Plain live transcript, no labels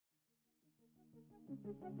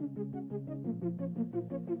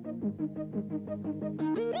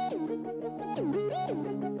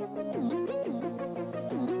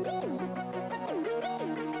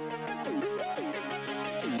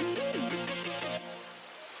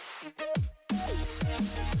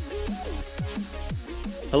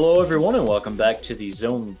Hello, everyone, and welcome back to the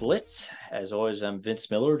Zone Blitz. As always, I'm Vince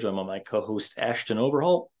Miller, joined by my co-host Ashton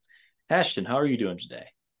Overholt. Ashton, how are you doing today?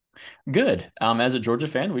 Good. As a Georgia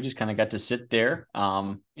fan, we just kind of got to sit there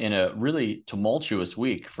in a really tumultuous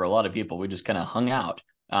week for a lot of people. We just kind of hung out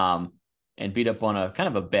and beat up on a kind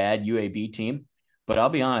of a bad UAB team. But I'll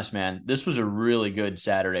be honest, man, this was a really good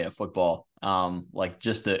Saturday of football. Like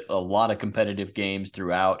just a lot of competitive games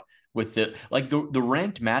throughout with the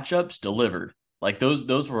ranked matchups delivered. Like those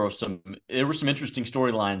were there were some interesting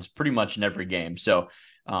storylines pretty much in every game. So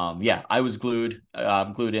yeah, I was glued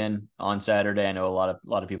in on Saturday. I know a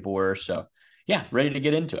lot of people were. So yeah, ready to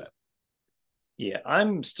get into it. Yeah,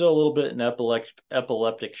 I'm still a little bit in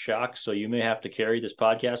epileptic shock, so you may have to carry this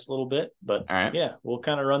podcast a little bit, but All right. yeah, we'll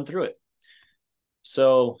kind of run through it.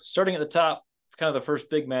 So starting at the top, kind of the first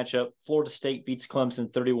big matchup, Florida State beats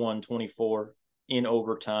Clemson 31-24 in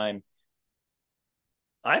overtime.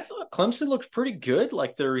 I thought Clemson looked pretty good.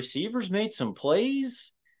 Like their receivers made some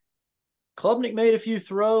plays. Klubnik made a few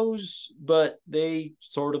throws, but they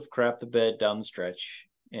sort of crapped the bed down the stretch.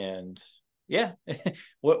 And yeah,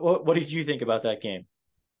 what did you think about that game?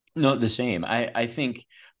 No, the same. I think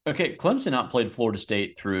okay, Clemson outplayed Florida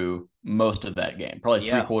State through most of that game, probably three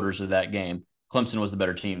Yeah. quarters of that game. Clemson was the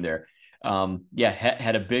better team there. Yeah,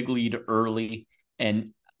 had a big lead early,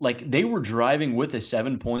 and like they were driving with a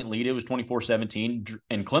 7-point lead. It was 24-17,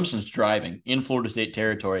 and Clemson's driving in Florida State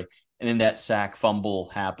territory. And then that sack fumble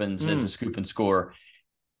happens as a scoop and score,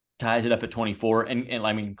 ties it up at 24. And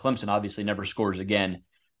I mean, Clemson obviously never scores again.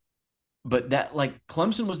 But that like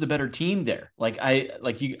Clemson was the better team there. I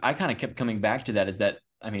kind of kept coming back to that is that,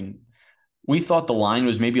 I mean, we thought the line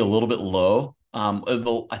was maybe a little bit low.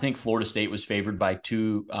 Although I think Florida State was favored by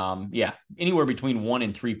two, anywhere between 1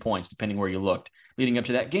 and 3 points, depending where you looked leading up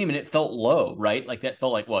to that game. And it felt low, right? Like that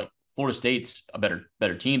felt like what Florida State's a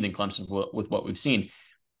better team than Clemson with what we've seen.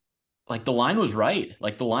 Like the line was right.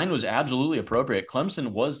 Like the line was absolutely appropriate.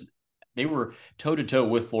 They were toe to toe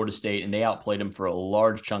with Florida State and they outplayed them for a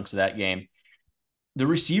large chunks of that game. The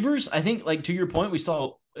receivers, I think, like to your point, we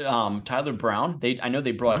saw Tyler Brown. I know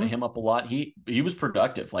they brought him up a lot. He was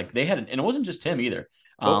productive. Like they had, and it wasn't just him either.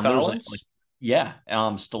 Bo There was like Collins. yeah,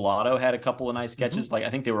 Stellato had a couple of nice catches. Like I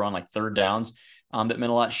think they were on like third downs. That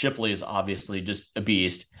meant a lot. Shipley is obviously just a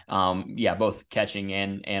beast. Yeah, both catching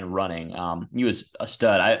and running. He was a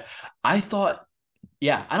stud. I thought,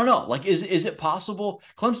 yeah, I don't know. Like, is it possible?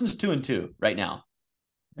 Clemson's 2-2 right now,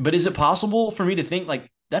 but is it possible for me to think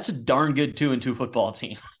like that's a darn good 2-2 football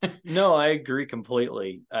team? No, I agree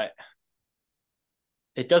completely.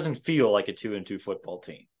 It doesn't feel like a 2-2 football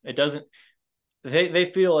team. It doesn't. They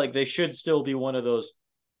feel like they should still be one of those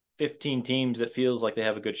 15 teams that feels like they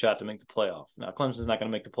have a good shot to make the playoff. Now, Clemson's not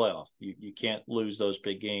going to make the playoff. You can't lose those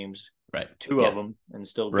big games, Right. two of Yeah. them, and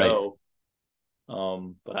still Right. go.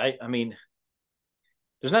 But I mean,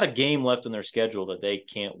 there's not a game left in their schedule that they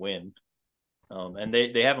can't win. And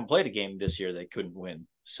they haven't played a game this year they couldn't win.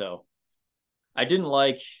 So I didn't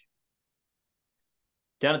like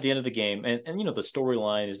down at the end of the game, and you know, the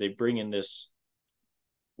storyline is they bring in this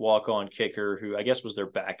walk-on kicker who I guess was their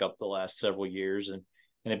backup the last several years, and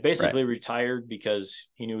it Right. basically retired because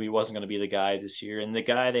he knew he wasn't going to be the guy this year, and the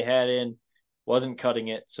guy they had in wasn't cutting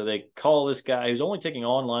it, so they call this guy who's only taking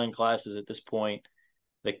online classes at this point.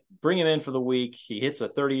 They bring him in for the week. He hits a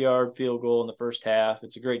 30-yard field goal in the first half.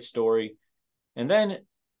 It's a great story. And then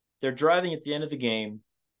they're driving at the end of the game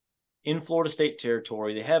in Florida State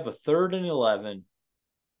territory. They have a 3rd and 11,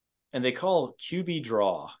 and they call QB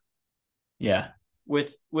draw Yeah.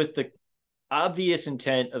 with the obvious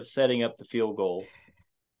intent of setting up the field goal,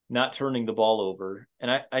 not turning the ball over.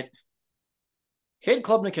 And Cade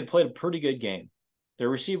Klubnik had played a pretty good game. Their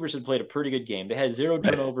receivers had played a pretty good game. They had 0 Right.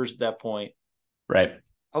 turnovers at that point. Right.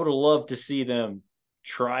 I would have loved to see them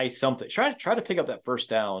try something, try to pick up that first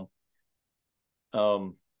down.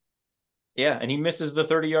 Yeah, and he misses the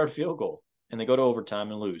 30-yard field goal, and they go to overtime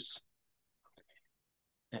and lose.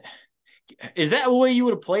 Is that the way you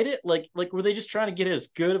would have played it? Like were they just trying to get as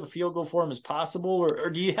good of a field goal for him as possible, or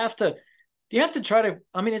do you have to try to?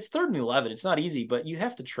 I mean, it's 3rd and 11. It's not easy, but you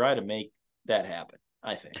have to try to make that happen,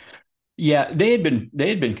 I think. Yeah, they had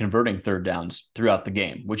been converting third downs throughout the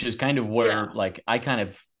game, which is kind of where like I kind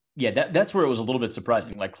of that's where it was a little bit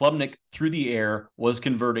surprising. Like Klubnik through the air was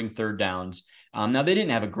converting third downs. Now they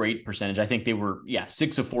didn't have a great percentage. I think they were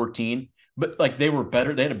 6 of 14, but like they were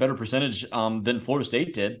better. They had a better percentage than Florida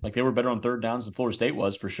State did. Like they were better on third downs than Florida State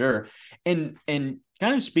was for sure. And kind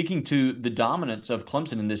of speaking to the dominance of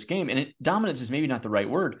Clemson in this game, and dominance is maybe not the right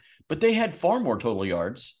word, but they had far more total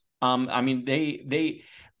yards. I mean, they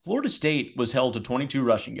Florida State was held to 22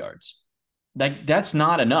 rushing yards. That's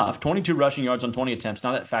not enough. 22 rushing yards on 20 attempts.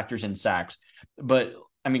 Now that factors in sacks, but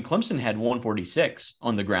I mean, Clemson had 146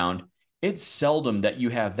 on the ground. It's seldom that you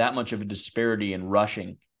have that much of a disparity in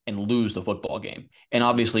rushing and lose the football game. And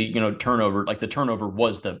obviously, turnover, like the turnover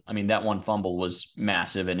was that one fumble was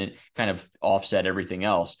massive and it kind of offset everything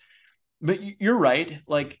else. But you're right.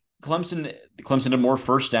 Like Clemson had more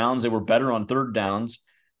first downs. They were better on third downs,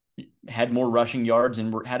 had more rushing yards,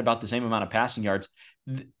 and had about the same amount of passing yards.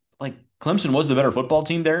 Like Clemson was the better football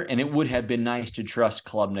team there, and it would have been nice to trust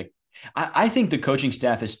Klubnik. I think the coaching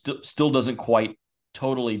staff is still doesn't quite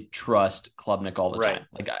totally trust Klubnik all the time.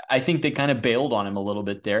 Like I think they kind of bailed on him a little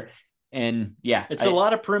bit there. And yeah, it's a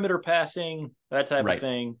lot of perimeter passing, that type of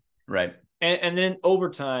thing. Right. And then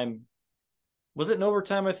overtime, was it in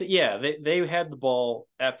overtime? I think, yeah, they had the ball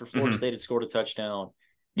after Florida State had scored a touchdown.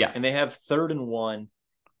 Yeah. And they have 3rd and 1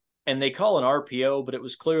 and they call an RPO, but it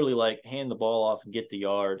was clearly like hand the ball off and get the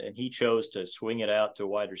yard. And he chose to swing it out to a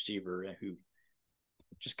wide receiver who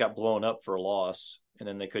just got blown up for a loss, and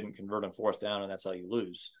then they couldn't convert on 4th down, and that's how you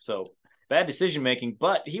lose. So bad decision making,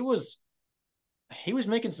 but he was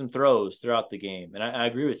making some throws throughout the game, and I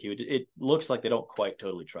agree with you. It looks like they don't quite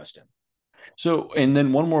totally trust him. So, and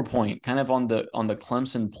then one more point, kind of on the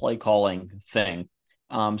Clemson play calling thing.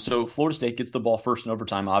 So Florida State gets the ball first in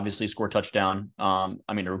overtime, obviously score touchdown. A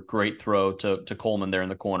great throw to Coleman there in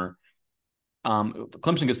the corner.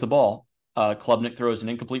 Clemson gets the ball. Klubnik throws an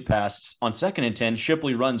incomplete pass on 2nd and 10.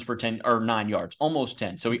 Shipley runs for 10 or 9 yards, almost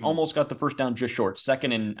 10. So he almost got the first down just short.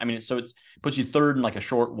 Second and so it puts you 3rd and like a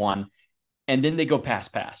short one. And then they go pass.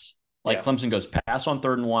 Clemson goes pass on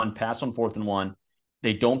 3rd and 1, pass on 4th and 1.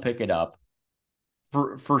 They don't pick it up.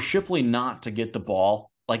 For Shipley not to get the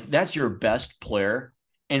ball, like that's your best player.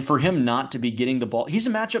 And for him not to be getting the ball, he's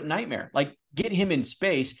a matchup nightmare. Like get him in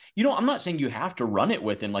space. I'm not saying you have to run it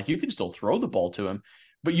with him. Like you can still throw the ball to him,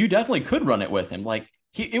 but you definitely could run it with him. Like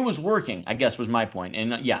it was working, I guess was my point.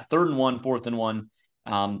 And 3rd and 1, 4th and 1,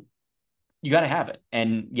 you got to have it.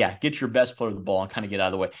 And get your best player the ball and kind of get out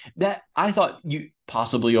of the way. That I thought you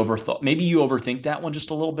possibly overthought. Maybe you overthink that one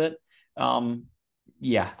just a little bit. For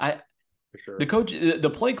sure. The coach, the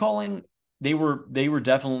play calling, they were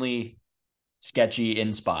definitely sketchy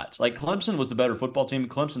in spots. Like Clemson was the better football team.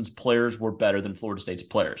 Clemson's players were better than Florida State's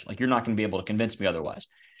players. Like you're not going to be able to convince me otherwise.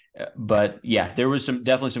 But there was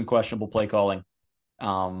definitely some questionable play calling.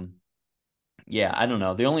 I don't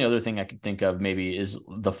know. The only other thing I could think of maybe is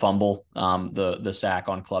the fumble, the sack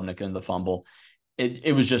on Klubnik and the fumble.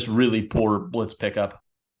 It was just really poor blitz pickup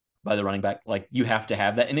by the running back. Like you have to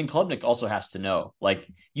have that. And then Klubnik also has to know, like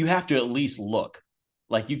you have to at least look.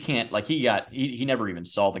 Like you can't, like he never even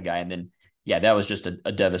saw the guy. And then, that was just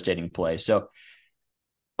a devastating play. So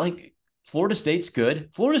like Florida State's good.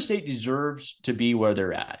 Florida State deserves to be where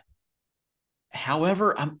they're at.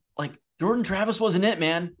 However, I'm like Jordan Travis wasn't it,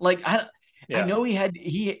 man. Like I know he's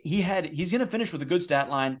going to finish with a good stat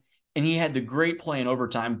line, and he had the great play in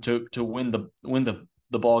overtime to win the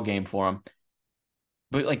ball game for him.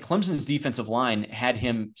 But like Clemson's defensive line had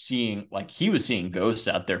him seeing, like he was seeing ghosts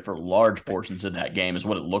out there for large portions of that game is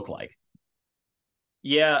what it looked like.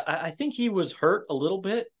 Yeah, I think he was hurt a little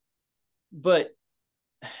bit, but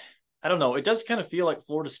I don't know. It does kind of feel like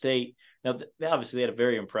Florida State. Now, obviously, they had a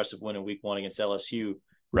very impressive win in week 1 against LSU.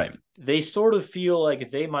 Right. They sort of feel like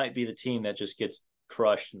they might be the team that just gets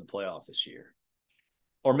crushed in the playoff this year.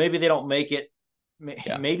 Or maybe they don't make it.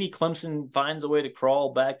 Maybe Clemson finds a way to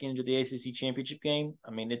crawl back into the ACC championship game. I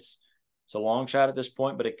mean, it's a long shot at this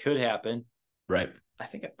point, but it could happen. Right. I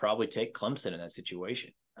think I'd probably take Clemson in that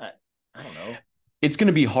situation. I don't know. It's going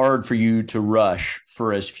to be hard for you to rush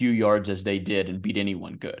for as few yards as they did and beat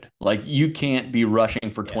anyone good. Like you can't be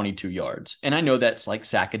rushing for 22 yards. And I know that's like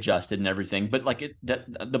sack adjusted and everything, but like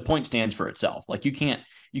the point stands for itself. Like you can't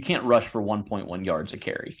rush for 1.1 yards a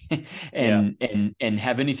carry and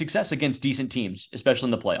have any success against decent teams, especially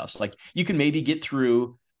in the playoffs. Like you can maybe get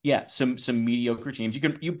through, some mediocre teams.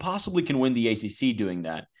 You possibly can win the ACC doing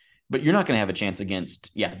that. But you're not going to have a chance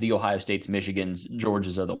against, the Ohio States, Michigans,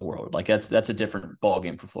 Georgias of the world. Like that's a different ball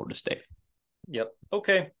game for Florida State. Yep.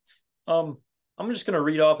 Okay. I'm just going to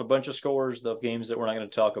read off a bunch of scores of games that we're not going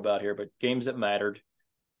to talk about here, but games that mattered.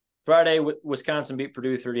 Friday, Wisconsin beat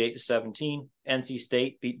Purdue 38-17. NC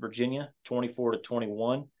State beat Virginia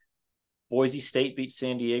 24-21. Boise State beat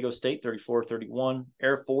San Diego State 34-31.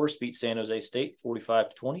 Air Force beat San Jose State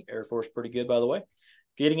 45-20. Air Force pretty good, by the way.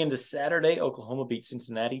 Getting into Saturday, Oklahoma beat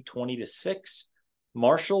Cincinnati 20-6.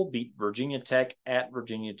 Marshall beat Virginia Tech at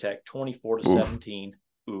Virginia Tech 24-17.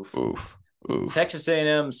 Oof. Oof. Oof. Texas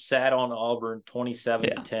A&M sat on Auburn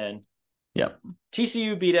 27-10. Yep.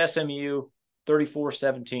 TCU beat SMU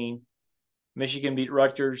 34-17. Michigan beat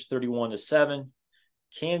Rutgers 31-7.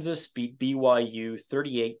 Kansas beat BYU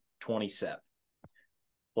 38-27.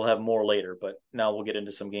 We'll have more later, but now we'll get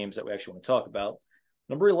into some games that we actually want to talk about.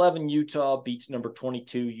 Number 11, Utah beats number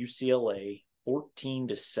 22, UCLA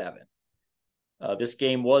 14-7. This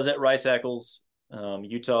game was at Rice-Eccles,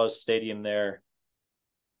 Utah's stadium there.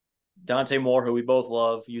 Dante Moore, who we both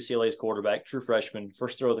love, UCLA's quarterback, true freshman,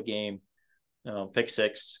 first throw of the game, pick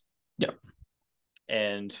six. Yep.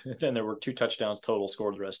 And then there were 2 touchdowns total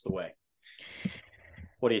scored the rest of the way.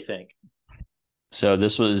 What do you think? So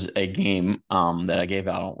this was a game that I gave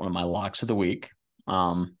out on one of my locks of the week.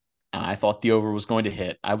 And I thought the over was going to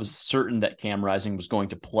hit. I was certain that Cam Rising was going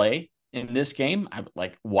to play in this game.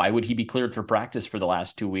 Why would he be cleared for practice for the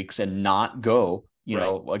last 2 weeks and not go,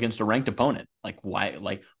 against a ranked opponent? Why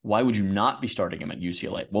would you not be starting him at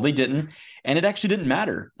UCLA? Well, they didn't. And it actually didn't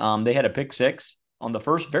matter. They had a pick six on the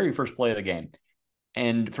very first play of the game.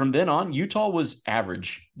 And from then on, Utah was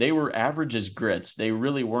average. They were average as grits. They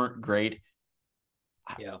really weren't great.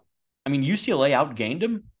 Yeah. I mean, UCLA outgained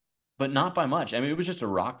them, but not by much. I mean, it was just a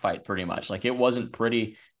rock fight pretty much. It wasn't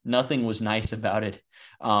pretty. Nothing was nice about it.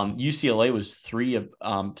 UCLA was 3 of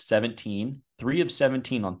 17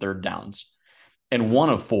 on third downs and 1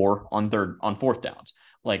 of 4 on fourth downs.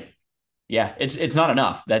 It's not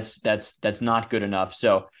enough. That's not good enough.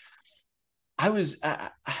 So I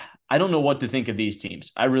don't know what to think of these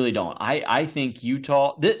teams. I really don't. I think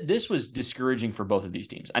Utah, this was discouraging for both of these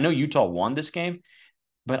teams. I know Utah won this game,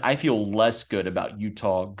 but I feel less good about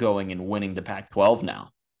Utah going and winning the Pac-12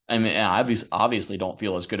 now. I mean, I obviously don't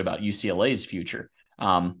feel as good about UCLA's future.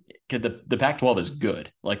 Because the Pac-12 is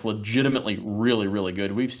good, legitimately really, really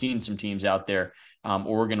good. We've seen some teams out there,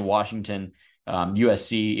 Oregon, Washington,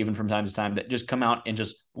 USC, even from time to time, that just come out and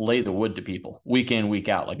just lay the wood to people week in, week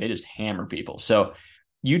out. They just hammer people. So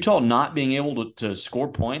Utah not being able to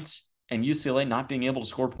score points and UCLA not being able to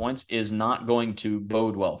score points is not going to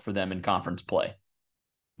bode well for them in conference play.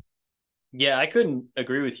 Yeah, I couldn't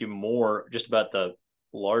agree with you more just about the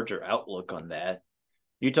larger outlook on that.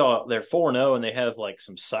 Utah, they're 4-0 and they have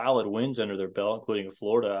some solid wins under their belt, including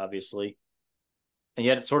Florida, obviously. And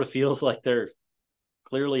yet it sort of feels like they're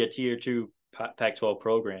clearly a tier 2 Pac-12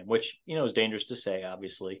 program, which, is dangerous to say,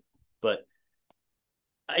 obviously. But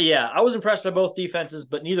yeah, I was impressed by both defenses,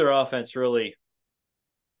 but neither offense really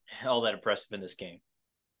all that impressive in this game.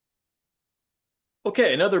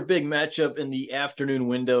 Okay, another big matchup in the afternoon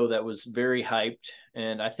window that was very hyped,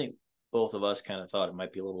 and I think both of us kind of thought it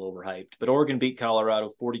might be a little overhyped. But Oregon beat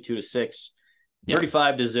Colorado 42-6,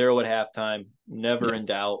 35-0 at halftime. Never in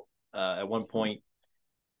doubt. At one point,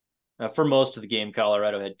 for most of the game,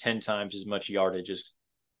 Colorado had 10 times as much yardage as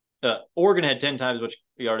Oregon had 10 times as much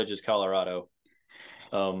yardage as Colorado.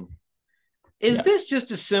 Is this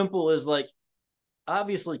just as simple as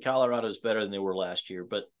obviously Colorado's better than they were last year,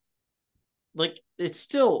 but it's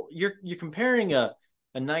still you're comparing a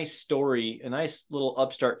nice story, a nice little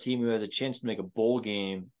upstart team who has a chance to make a bowl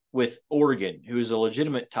game with Oregon, who is a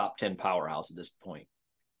legitimate top 10 powerhouse at this point.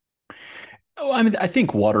 Oh, I mean, I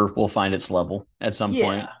think water will find its level at some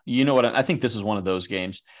point. You know what? I think this is one of those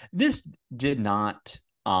games. This did not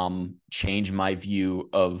change my view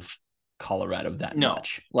of Colorado that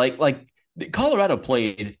much. Colorado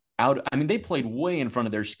played out. I mean, they played way in front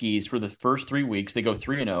of their skis for the first 3 weeks. They go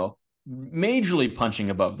 3-0, majorly punching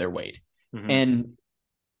above their weight. Mm-hmm. And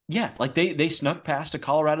they snuck past a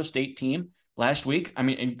Colorado State team last week. I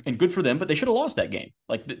mean, and good for them, but they should have lost that game.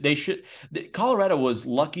 Colorado was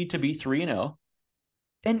lucky to be 3-0.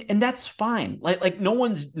 And that's fine. No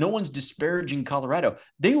one's disparaging Colorado.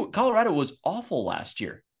 Colorado was awful last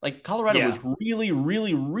year. Colorado was really,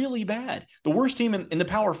 really, really bad. The worst team in the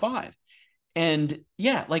Power Five. And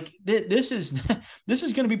this is going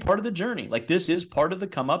to be part of the journey. This is part of the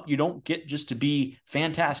come up. You don't get just to be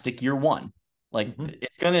fantastic year one.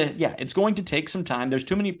 It's going to take some time. There's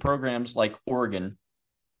too many programs like Oregon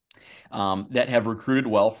that have recruited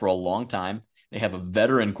well for a long time. They have a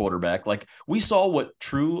veteran quarterback. We saw what a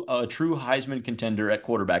true Heisman contender at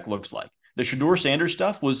quarterback looks like. The Shedeur Sanders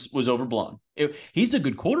stuff was overblown. He's a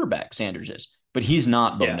good quarterback, Sanders is, but he's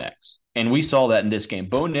not Bo Nix. And we saw that in this game.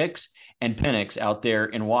 Bo Nix and Penix out there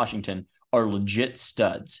in Washington are legit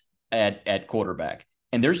studs at quarterback.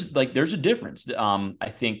 And there's a difference. I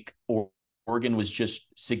think Oregon was just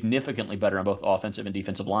significantly better on both offensive and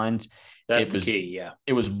defensive lines. That's the key, yeah.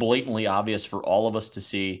 It was blatantly obvious for all of us to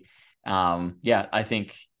see. Yeah, I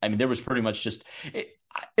mean, there was pretty much just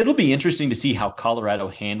it'll be interesting to see how Colorado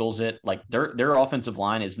handles it. Like their offensive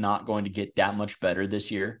line is not going to get that much better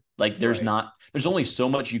this year. Like Right. there's only so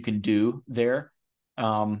much you can do there.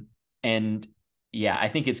 And yeah, I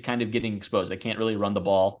think it's kind of getting exposed. They can't really run the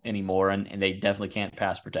ball anymore, and they definitely can't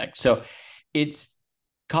pass protect. So it's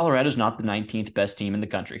Colorado's not the 19th best team in the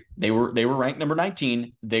country. They were ranked number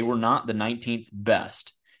 19. They were not the 19th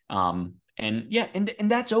best. And yeah, and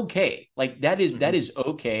that's okay. Like that Mm-hmm. is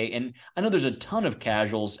okay. And I know there's a ton of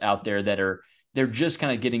casuals out there that they're just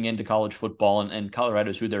kind of getting into college football, and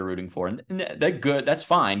Colorado's who they're rooting for. And that good, that's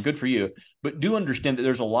fine, good for you. But do understand that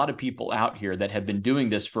there's a lot of people out here that have been doing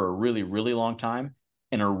this for a really, really long time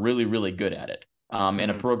and are really, really good at it. And a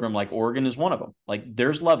Mm-hmm. program like Oregon is one of them. Like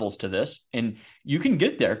there's levels to this, and you can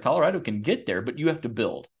get there. Colorado can get there, but you have to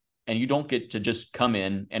build, and you don't get to just come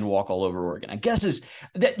in and walk all over Oregon. I guess is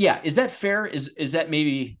that yeah, is that fair? Is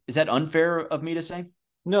that unfair of me to say?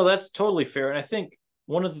 No, that's totally fair. And I think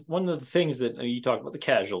one of the things that you talk about the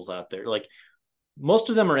casuals out there, like most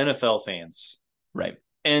of them are NFL fans, Right.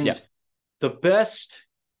 Yeah. and the best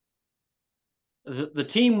the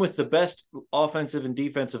team with the best offensive and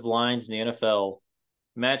defensive lines in the NFL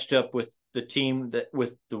matched up with the team that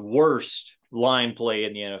with the worst line play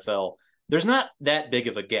in the NFL. There's not that big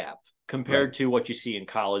of a gap Right. compared to what you see in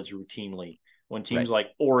college routinely when teams Right.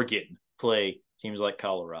 like Oregon play teams like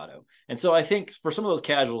Colorado. And so I think for some of those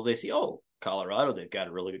casuals, they see, oh, Colorado, they've got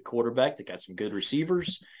a really good quarterback, they got some good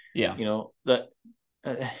receivers. Yeah. You know that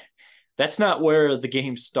uh, that's not where the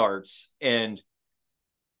game starts. And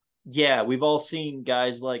yeah, we've all seen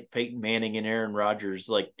guys like Peyton Manning and Aaron Rodgers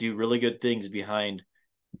like do really good things behind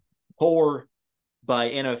poor by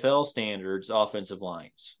NFL standards offensive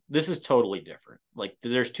lines. This is totally different. Like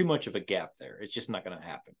there's too much of a gap there. It's just not going to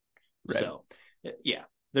happen. Right. So, yeah,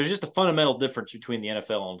 there's just a fundamental difference between the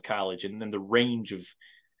NFL and college, and then the range of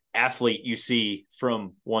athlete you see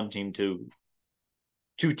from one team to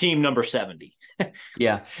team number 70.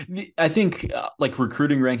 Yeah, I think like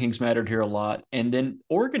recruiting rankings mattered here a lot, and then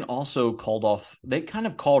Oregon also called off. They kind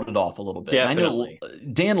of called it off a little bit, and I know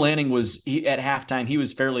Definitely. Dan Lanning was at halftime. He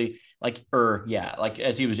was fairly like, or yeah, like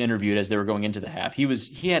as he was interviewed as they were going into the half,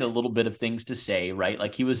 he had a little bit of things to say, right?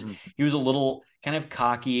 Like Mhm. he was a little kind of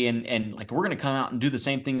cocky and like we're going to come out and do the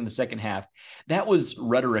same thing in the second half. That was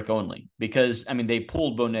rhetoric only because I mean they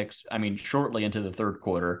pulled Bo Nix. I mean shortly into the third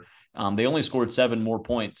quarter. They only scored 7 more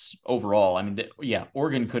points overall. I mean, yeah,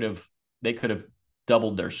 Oregon they could have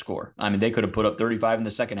doubled their score. I mean, they could have put up 35 in the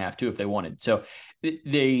second half too if they wanted. So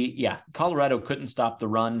yeah, Colorado couldn't stop the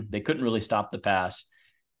run. They couldn't really stop the pass.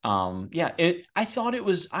 Yeah, I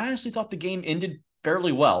honestly thought the game ended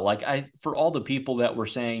fairly well. Like for all the people that were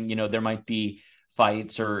saying, there might be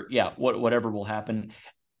fights or yeah, whatever will happen.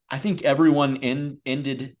 I think everyone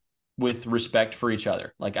ended with respect for each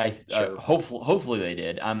other. Like Sure. hopefully they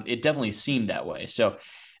did. It definitely seemed that way. So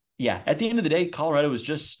yeah, at the end of the day, Colorado is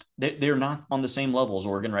just they're not on the same level as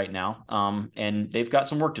Oregon right now. And they've got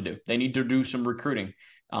some work to do. They need to do some recruiting.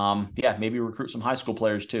 Yeah, maybe recruit some high school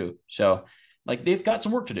players too. So like they've got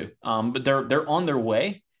some work to do. But they're on their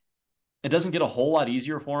way. It doesn't get a whole lot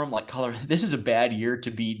easier for them. Like Colorado, this is a bad year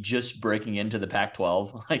to be just breaking into the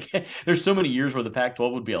Pac-12. Like there's so many years where the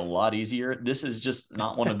Pac-12 would be a lot easier. This is just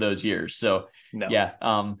not one of those years. So No, yeah,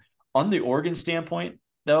 on the Oregon standpoint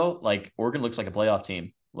though, like Oregon looks like a playoff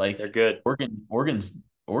team. they're Like good.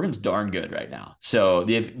 Oregon's darn good right now. So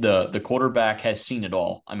the quarterback has seen it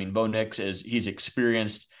all. I mean, Bo Nix he's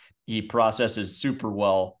experienced. He processes super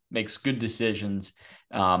well, makes good decisions.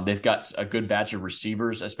 They've got a good batch of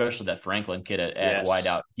receivers, especially that Franklin kid at Yes.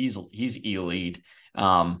 wideout. He's elite.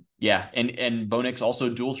 Yeah, and Bo Nix also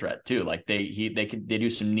dual threat too. Like they do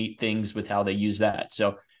some neat things with how they use that.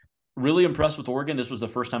 So really impressed with Oregon. This was the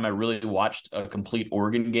first time I really watched a complete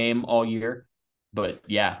Oregon game all year. But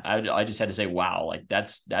yeah, I just had to say, wow, like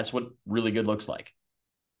that's what really good looks like.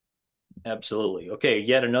 Absolutely. Okay,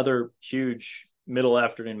 yet another huge middle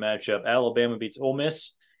afternoon matchup. Alabama beats Ole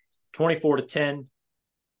Miss 24-10.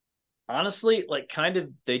 Honestly, like kind of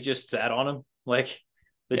they just sat on him. Like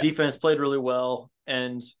the Yeah. defense played really well,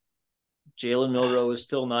 and Jalen Milrow is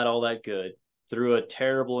still not all that good. Threw a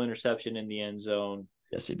terrible interception in the end zone,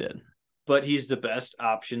 Yes, he did. but he's the best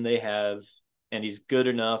option they have, and he's good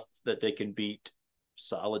enough that they can beat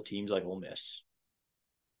solid teams like Ole Miss.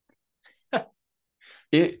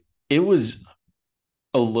 It was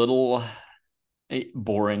a little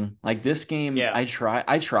boring. Like this game, Yeah, I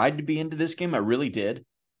tried to be into this game. I really did.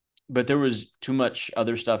 But there was too much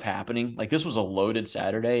other stuff happening. Like this was a loaded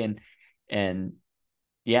Saturday and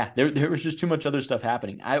Yeah, there was just too much other stuff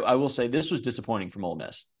happening. I will say this was disappointing from Ole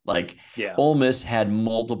Miss. Like Yeah. Ole Miss had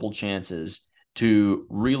multiple chances to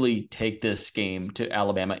really take this game to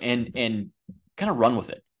Alabama and kind of run with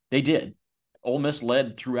it. They did. Ole Miss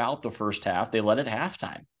led throughout the first half. They led at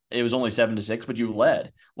halftime. It was only 7-6, but you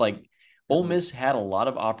led. Like Ole Mhm. Miss had a lot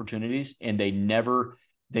of opportunities and they never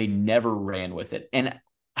ran with it. And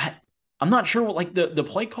I, I'm not sure what like the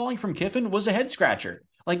play calling from Kiffin was a head scratcher.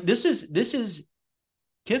 Like this is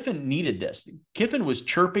Kiffin needed this. Kiffin was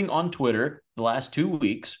chirping on Twitter the last 2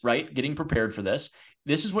 weeks, right? Getting prepared for this.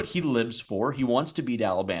 This is what he lives for. He wants to beat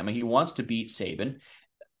Alabama. He wants to beat Saban.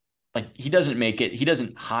 Like he doesn't make it, he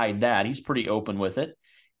doesn't hide that. He's pretty open with it.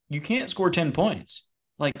 You can't score 10 points.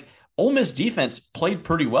 Like Ole Miss defense played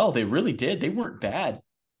pretty well. They really did. They weren't bad.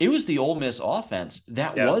 It was the Ole Miss offense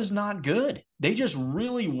that Yeah. was not good. They just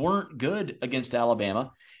really weren't good against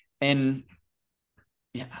Alabama. And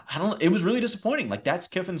yeah, I don't. It was really disappointing. Like that's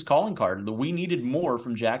Kiffin's calling card. We needed more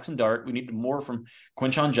from Jackson Dart. We needed more from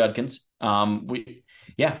Quinshon Judkins.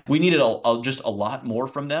 We needed just a lot more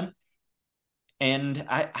from them. And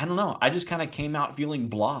I don't know. I just kind of came out feeling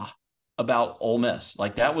blah about Ole Miss.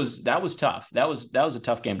 Like that was tough. That was a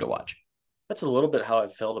tough game to watch. That's a little bit how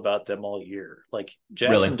I've felt about them all year. Like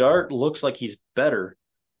Really, Jackson Dart looks like he's better,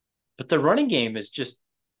 but the running game is just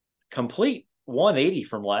complete 180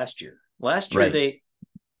 from last year. Last year, right? they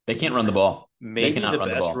They can't run the ball. They maybe cannot the run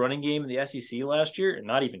the best ball. running game in the SEC last year, and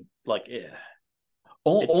not even like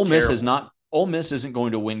Ole, it's Ole Miss is terrible. not. Ole Miss isn't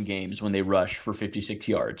going to win games when they rush for 56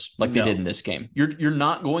 yards like they did No, in this game. You're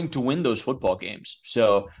not going to win those football games.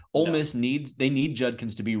 So Ole no, Miss need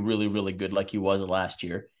Judkins to be really really good like he was last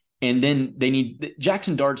year, and then they need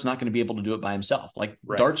Jackson Dart's not going to be able to do it by himself. Like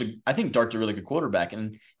right. I think Dart's a really good quarterback,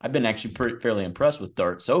 and I've been actually fairly impressed with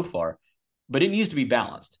Dart so far. But it needs to be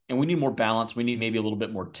balanced, and we need more balance. We need maybe a little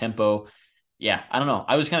bit more tempo. Yeah, I don't know.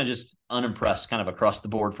 I was kind of just unimpressed, kind of across the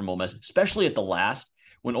board from Ole Miss, especially at the last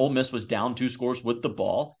when Ole Miss was down 2 scores with the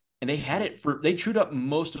ball, and they chewed up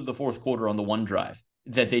most of the fourth quarter on the one drive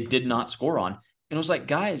that they did not score on. And it was like,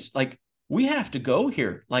 guys, like we have to go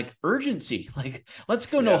here, like urgency, like let's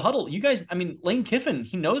go no Yeah, huddle. You guys, I mean, Lane Kiffin,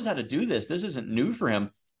 he knows how to do this. This isn't new for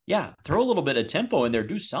him. Yeah, throw a little bit of tempo in there,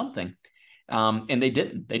 do something. And they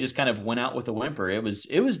didn't. They just kind of went out with a whimper. It was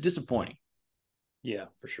disappointing. yeah,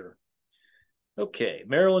 for sure. Okay,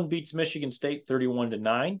 Maryland beats Michigan State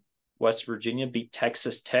 31-9. West Virginia beat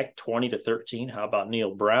Texas Tech 20-13. How about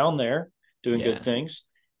Neil Brown there doing good Yeah, things?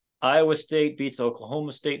 Iowa State beats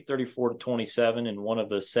Oklahoma State 34-27 in one of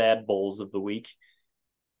the sad bowls of the week.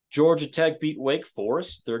 Georgia Tech beat Wake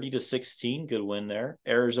Forest 30-16. Good win there.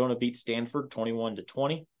 Arizona beat Stanford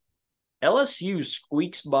 21-20. LSU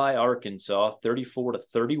squeaks by Arkansas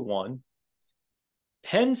 34-31.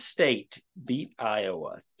 Penn State beat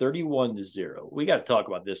Iowa 31-0. We got to talk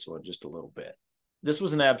about this one just a little bit. This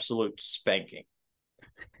was an absolute spanking.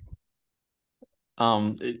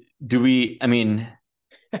 Um, do we? I mean,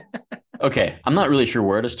 okay, I'm not really sure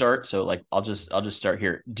where to start, so like I'll just start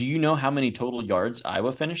here. Do you know how many total yards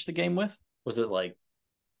Iowa finished the game with? Was it like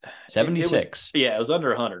it was 76. yeah, it was under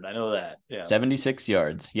 100. I know that. Yeah. 76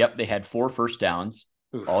 yards. Yep, they had 4 first downs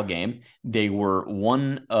all Oof. game. They were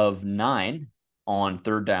 1 of 9 on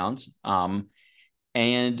third downs.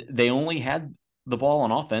 And they only had the ball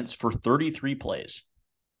on offense for 33 plays.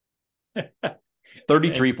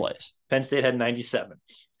 33 And plays. Penn State had 97.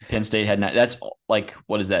 Penn State had not. That's like,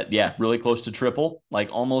 what is that? Yeah, really close to triple, like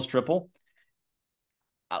almost triple.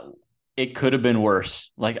 It could have been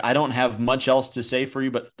worse. Like, I don't have much else to say for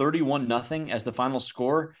you, but 31-0 as the final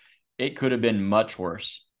score, it could have been much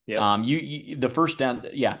worse. Yep. The first down,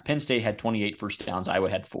 yeah, Penn State had 28 first downs. Iowa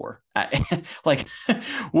had 4. Like,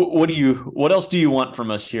 what else do you want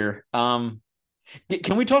from us here? Can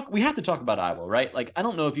we talk? We have to talk about Iowa, right? Like, I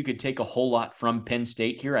don't know if you could take a whole lot from Penn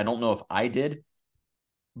State here. I don't know if I did,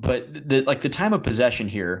 but the time of possession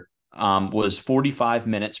here was 45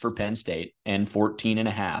 minutes for Penn State and 14 and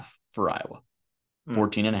a half for Iowa. Mm.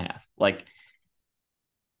 14 and a half. Like,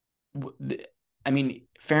 I mean,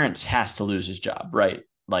 Ferentz has to lose his job, right?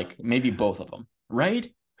 Like maybe both of them, right?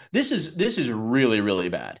 This is really really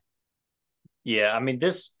bad. Yeah, I mean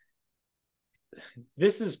this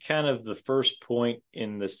is kind of the first point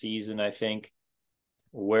in the season, I think,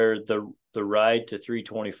 where the ride to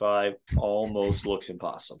 325 almost looks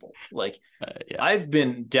impossible. Like Yeah, I've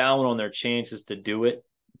been down on their chances to do it,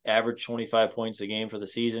 average 25 points a game for the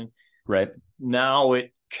season. right. Now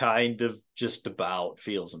it kind of just about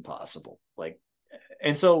feels impossible. Like,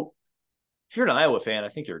 and so if you're an Iowa fan, I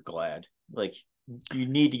think you're glad. Like, you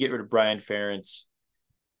need to get rid of Brian Ferentz.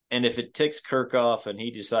 And if it ticks Kirk off and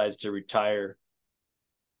he decides to retire,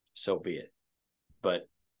 so be it. but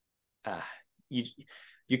uh, you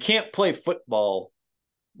you can't play football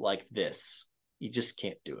like this. You just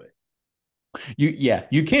can't do it.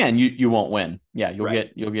 You can. You won't win. Yeah,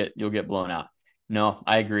 Right. you'll get blown out. No,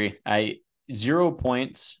 I agree. I 0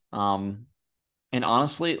 points. And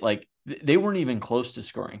honestly, like they weren't even close to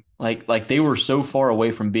scoring. Like they were so far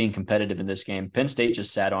away from being competitive in this game. Penn State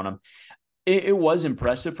just sat on them. It was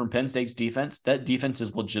impressive from Penn State's defense. That defense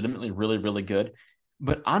is legitimately really, really good.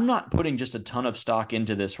 But I'm not putting just a ton of stock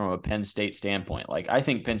into this from a Penn State standpoint. Like I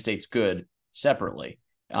think Penn State's good separately,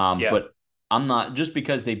 Yeah. but I'm not just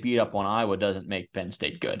because they beat up on Iowa doesn't make Penn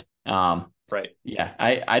State good. Right. Yeah,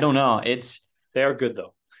 I don't know. It's They are good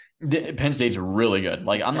though. Penn State's really good.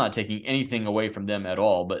 Like I'm not taking anything away from them at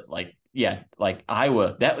all, but like yeah, like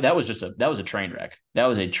Iowa, that was a train wreck. That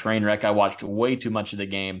was a train wreck. I watched way too much of the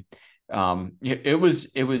game. It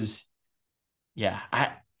was yeah,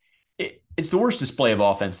 it's the worst display of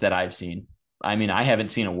offense that I've seen. I mean, I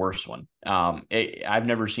haven't seen a worse one. I've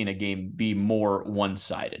never seen a game be more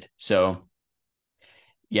one-sided. So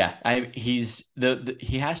yeah,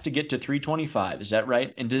 he has to get to 325. Is that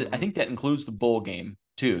right? And I think that includes the bowl game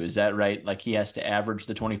too. Is that right? Like he has to average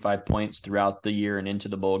the 25 points throughout the year and into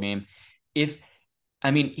the bowl game. If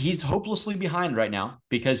I mean, he's hopelessly behind right now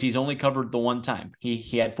because he's only covered the one time.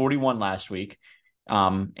 He had 41 last week.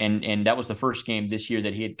 And that was the first game this year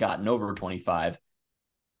that he had gotten over 25.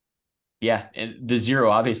 Yeah, and the 0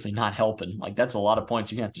 obviously not helping. Like that's a lot of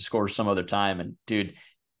points you're gonna have to score some other time. And dude,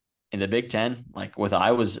 in the Big Ten, like with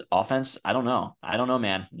Iowa's offense, I don't know. I don't know,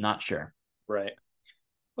 man. Not sure. Right.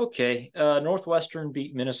 Okay. Northwestern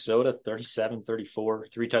beat Minnesota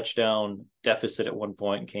 37-34, 3 touchdown deficit at one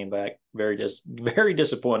point and came back. Very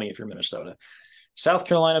disappointing if you're Minnesota. South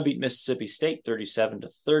Carolina beat Mississippi State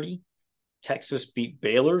 37-30. Texas beat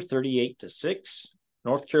Baylor 38-6.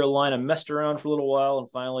 North Carolina messed around for a little while and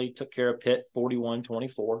finally took care of Pitt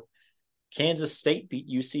 41-24. Kansas State beat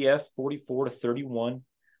UCF 44-31.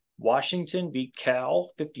 Washington beat Cal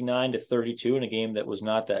 59-32 in a game that was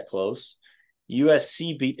not that close.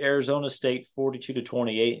 USC beat Arizona State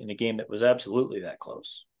 42-28 in a game that was absolutely that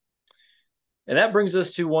close. And that brings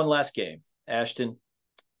us to one last game. Ashton,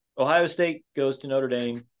 Ohio State goes to Notre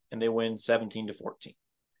Dame and they win 17-14.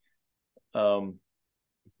 I'm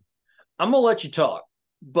gonna let you talk,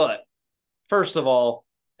 but first of all,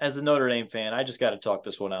 as a Notre Dame fan, I just got to talk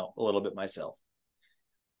this one out a little bit myself.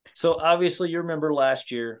 So obviously, you remember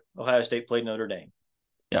last year Ohio State played Notre Dame.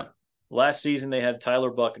 Yeah. Last season they had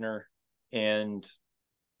Tyler Buckner and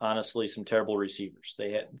honestly some terrible receivers.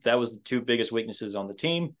 That was the two biggest weaknesses on the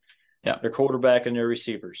team. Yeah. Their quarterback and their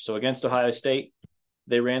receivers. So against Ohio State,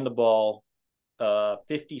 they ran the ball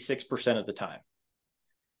 56% of the time.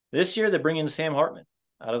 This year, they bring in Sam Hartman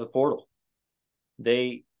out of the portal.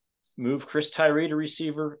 They move Chris Tyree to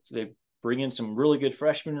receiver. They bring in some really good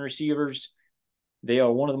freshman receivers. They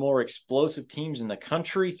are one of the more explosive teams in the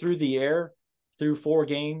country through the air. Through 4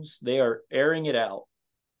 games, they are airing it out.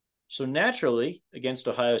 So naturally, against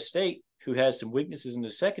Ohio State, who has some weaknesses in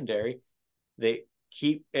the secondary, they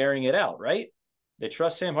keep airing it out, right? They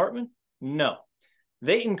trust Sam Hartman? No.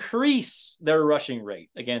 They increase their rushing rate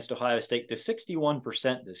against Ohio State to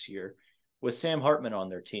 61% this year with Sam Hartman on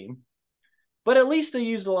their team. But at least they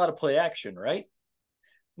used a lot of play action, right?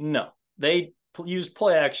 No. They used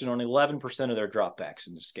play action on 11% of their dropbacks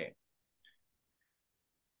in this game.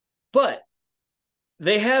 But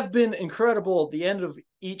they have been incredible at the end of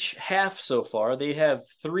each half so far. They have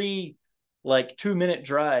 3 2-minute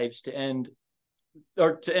drives to end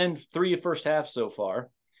 3 first halves so far.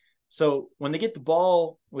 So when they get the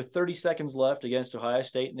ball with 30 seconds left against Ohio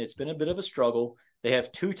State, and it's been a bit of a struggle, they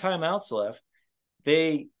have 2 timeouts left.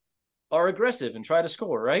 They are aggressive and try to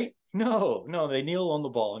score, right? No, they kneel on the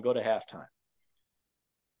ball and go to halftime.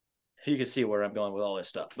 You can see where I'm going with all this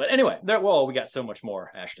stuff. But anyway, we got so much more,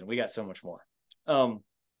 Ashton. We got so much more.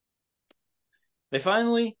 They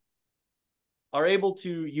finally are able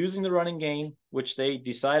to, using the running game, which they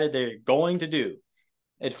decided they're going to do,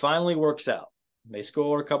 it finally works out. They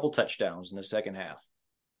score a couple touchdowns in the second half.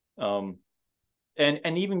 And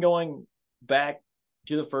even going back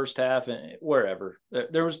to the first half and wherever,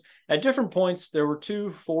 there was at different points, there were they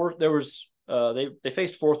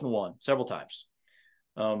faced 4th and 1 several times.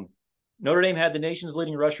 Notre Dame had the nation's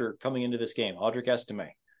leading rusher coming into this game, Audric Estime.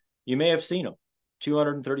 You may have seen him.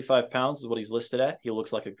 235 pounds is what he's listed at. He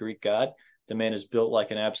looks like a Greek god. The man is built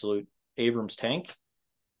like an absolute Abrams tank.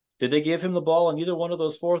 Did they give him the ball on either one of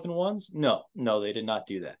those 4th and 1s? No, they did not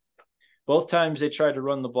do that. Both times they tried to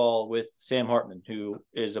run the ball with Sam Hartman, who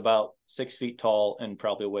is about 6 feet tall and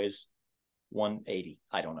probably weighs 180.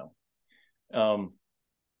 I don't know.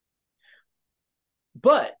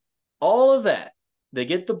 But all of that They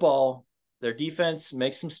get the ball. Their defense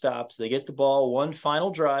makes some stops. They get the ball, one final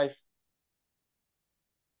drive.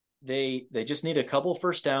 They just need a couple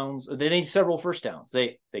first downs. They need several first downs.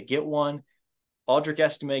 They get one. Audric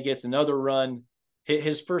Estime gets another run, hit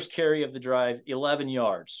his first carry of the drive, 11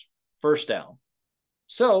 yards, first down.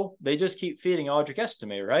 So they just keep feeding Audric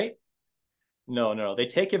Estime, right? No. They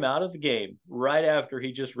take him out of the game right after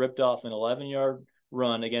he just ripped off an 11-yard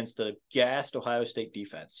run against a gassed Ohio State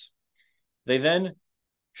defense. They then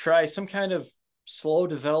try some kind of slow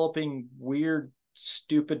developing, weird,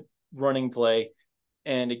 stupid running play,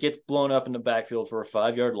 and it gets blown up in the backfield for a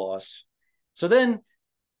 5-yard loss. So then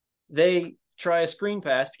they try a screen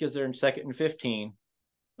pass because they're in 2nd and 15.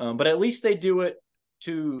 But at least they do it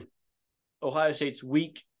to Ohio State's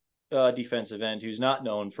weak defensive end, who's not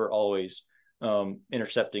known for always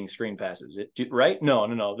intercepting screen passes. Right?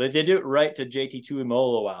 No. They do it right to JT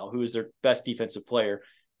Tuimoloau, who is their best defensive player,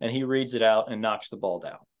 and he reads it out and knocks the ball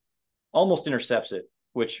down. Almost intercepts it,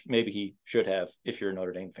 which maybe he should have if you're a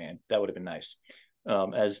Notre Dame fan. That would have been nice,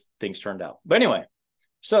 as things turned out. But anyway,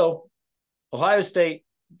 so Ohio State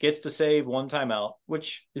gets to save one timeout,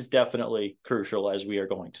 which is definitely crucial, as we are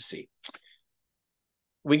going to see.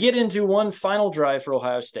 We get into one final drive for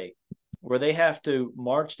Ohio State, where they have to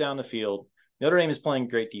march down the field. Notre Dame is playing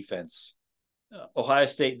great defense. Ohio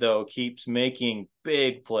State, though, keeps making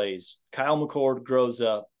big plays. Kyle McCord grows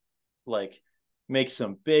up, makes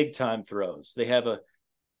some big time throws. They have a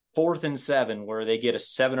 4th and 7 where they get a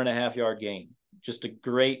 7.5-yard gain. Just a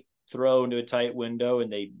great throw into a tight window,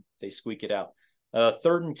 and they squeak it out.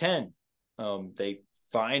 3rd and 10, they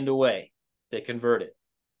find a way. They convert it.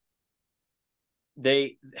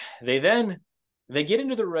 They get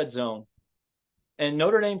into the red zone, and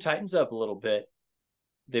Notre Dame tightens up a little bit.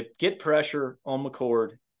 They get pressure on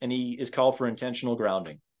McCord, and he is called for intentional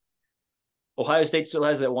grounding. Ohio State still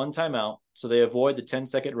has that one timeout, so they avoid the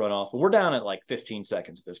 10-second runoff. We're down at 15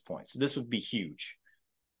 seconds at this point, so this would be huge.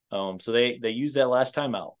 So they use that last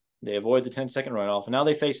timeout. They avoid the 10-second runoff, and now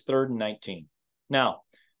they face 3rd and 19. Now,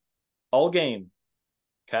 all game,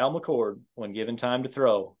 Kyle McCord, when given time to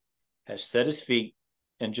throw, has set his feet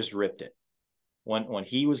and just ripped it. When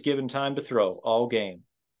he was given time to throw all game,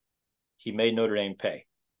 he made Notre Dame pay.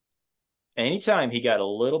 Anytime he got a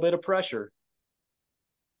little bit of pressure,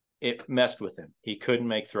 it messed with him. He couldn't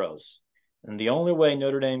make throws. And the only way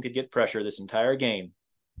Notre Dame could get pressure this entire game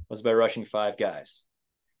was by rushing 5 guys.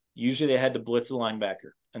 Usually they had to blitz a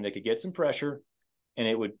linebacker, and they could get some pressure, and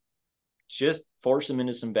it would just force them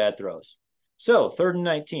into some bad throws. So 3rd and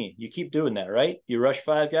 19, you keep doing that, right? You rush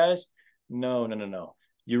 5 guys? No.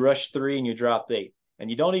 You rush 3 and you drop 8. And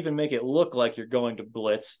you don't even make it look like you're going to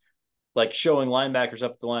blitz, like showing linebackers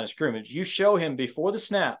up at the line of scrimmage. You show him before the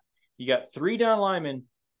snap, you got 3 down linemen,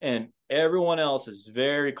 and everyone else is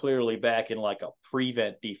very clearly back in a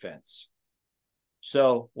prevent defense.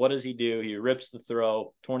 So what does he do? He rips the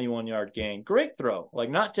throw, 21-yard gain. Great throw,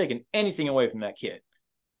 not taking anything away from that kid.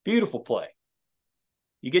 Beautiful play.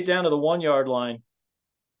 You get down to the 1-yard line.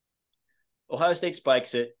 Ohio State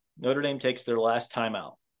spikes it. Notre Dame takes their last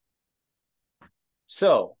timeout.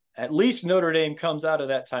 So at least Notre Dame comes out of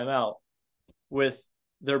that timeout with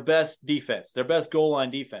their best defense, their best goal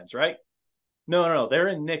line defense, right? No. They're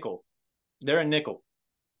in nickel.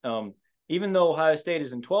 Even though Ohio State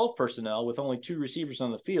is in 12 personnel with only 2 receivers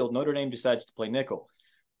on the field, Notre Dame decides to play nickel.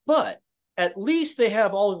 But at least they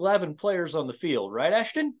have all 11 players on the field, right,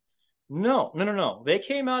 Ashton? No. They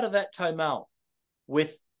came out of that timeout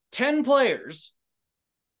with 10 players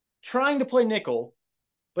trying to play nickel,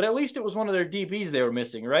 but at least it was one of their DBs they were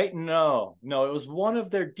missing, right? No, it was one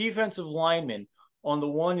of their defensive linemen on the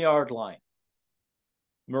 1-yard line.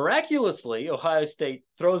 Miraculously, Ohio State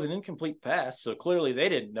throws an incomplete pass, so clearly they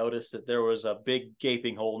didn't notice that there was a big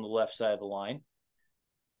gaping hole in the left side of the line.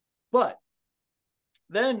 But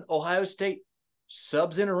then Ohio State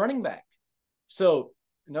subs in a running back. So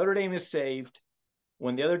Notre Dame is saved.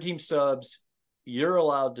 When the other team subs, you're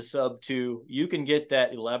allowed to sub too. You can get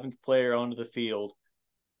that 11th player onto the field,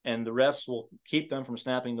 and the refs will keep them from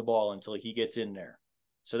snapping the ball until he gets in there.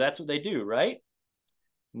 So that's what they do, right?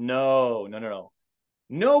 No.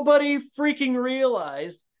 Nobody freaking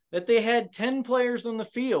realized that they had 10 players on the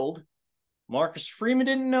field. Marcus Freeman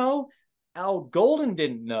didn't know. Al Golden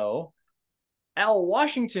didn't know. Al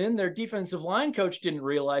Washington, their defensive line coach, didn't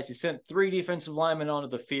realize he sent 3 defensive linemen onto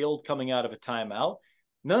the field coming out of a timeout.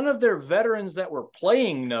 None of their veterans that were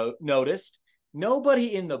playing noticed.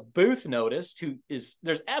 Nobody in the booth noticed.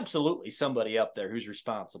 There's absolutely somebody up there who's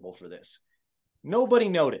responsible for this. Nobody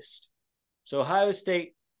noticed. So Ohio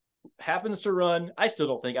State happens to run. I still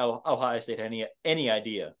don't think Ohio State had any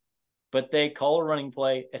idea but they call a running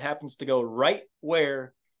play. It happens to go right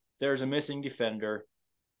where there's a missing defender,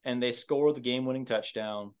 and they score the game-winning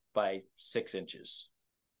touchdown by 6 inches.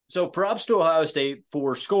 So props to Ohio State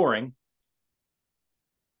for scoring.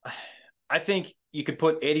 I think you could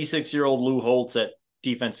put 86-year-old Lou Holtz at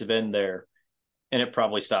defensive end there, and it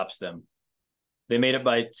probably stops them. They made it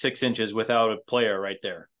by 6 inches without a player right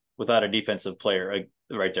there, without a defensive player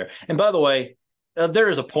right there. And by the way, there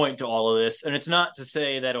is a point to all of this, and it's not to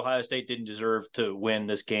say that Ohio State didn't deserve to win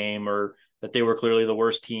this game or that they were clearly the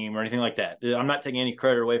worst team or anything like that. I'm not taking any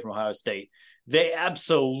credit away from Ohio State. They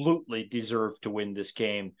absolutely deserve to win this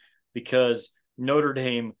game because Notre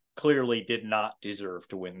Dame clearly did not deserve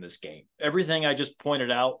to win this game. Everything I just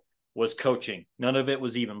pointed out was coaching. None of it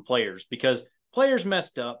was even players because players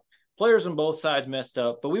messed up. Players on both sides messed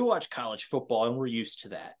up, but we watch college football and we're used to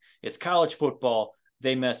that. It's college football.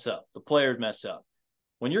 They mess up. The players mess up.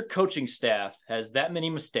 When your coaching staff has that many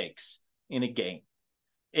mistakes in a game,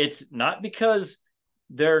 it's not because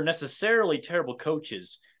they're necessarily terrible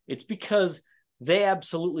coaches. It's because they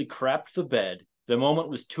absolutely crapped the bed. The moment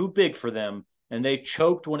was too big for them, and they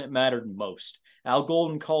choked when it mattered most. Al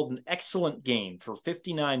Golden called an excellent game for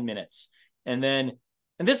 59 minutes. And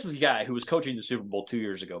this is a guy who was coaching the Super Bowl 2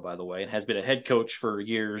 years ago, by the way, and has been a head coach for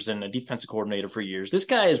years and a defensive coordinator for years. This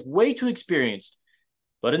guy is way too experienced.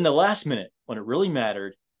 But in the last minute, when it really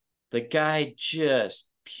mattered, the guy just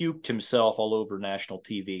puked himself all over national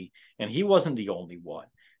TV. And he wasn't the only one.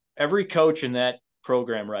 Every coach in that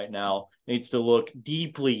program right now needs to look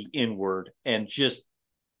deeply inward and just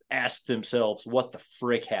ask themselves what the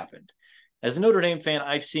frick happened. As a Notre Dame fan,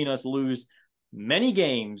 I've seen us lose many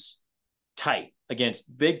games tight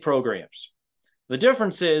against big programs. The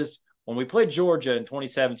difference is when we played Georgia in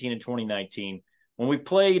 2017 and 2019, when we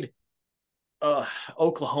played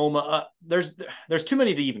Oklahoma, there's too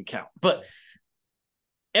many to even count. But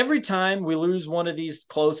every time we lose one of these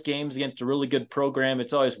close games against a really good program,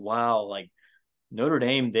 it's always, wow, like Notre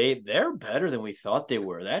Dame, they're better than we thought they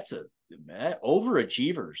were. That's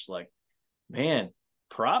overachievers. Like, man,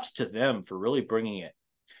 props to them for really bringing it.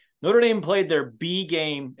 Notre Dame played their B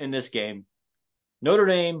game in this game. Notre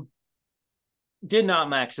Dame did not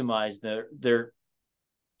maximize their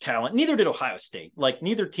talent. Neither did Ohio State. Like,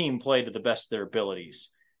 neither team played to the best of their abilities.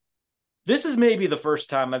 This is maybe the first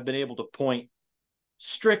time I've been able to point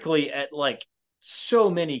strictly at like so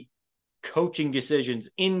many coaching decisions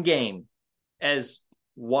in game as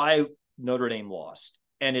why Notre Dame lost.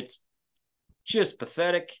 And it's just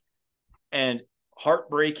pathetic and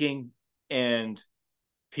heartbreaking. And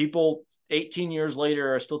people 18 years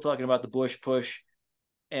later are still talking about the Bush push.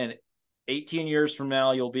 And 18 years from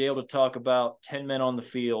now, you'll be able to talk about 10 men on the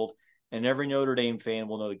field, and every Notre Dame fan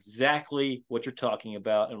will know exactly what you're talking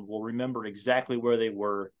about and will remember exactly where they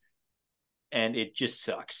were. And it just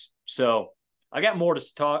sucks. So I got more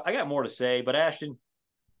to talk. I got more to say, but Ashton,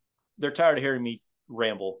 they're tired of hearing me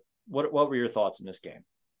ramble. What were your thoughts in this game?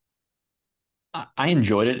 I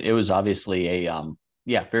enjoyed it. It was obviously a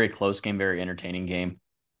very close game, very entertaining game.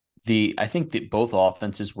 I think that both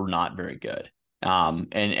offenses were not very good. And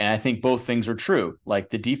I think both things are true. Like,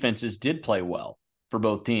 the defenses did play well for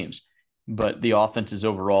both teams, but the offenses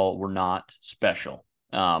overall were not special.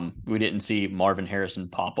 We didn't see Marvin Harrison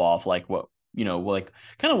pop off like what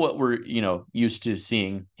we're, used to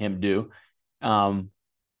seeing him do.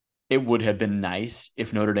 It would have been nice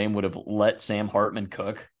if Notre Dame would have let Sam Hartman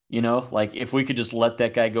cook, like if we could just let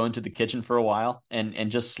that guy go into the kitchen for a while and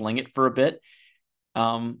just sling it for a bit.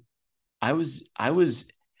 I was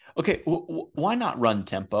okay. Why not run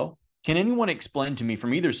tempo? Can anyone explain to me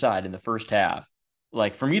from either side in the first half,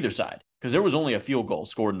 like from either side? Because there was only a field goal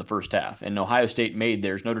scored in the first half, and Ohio State made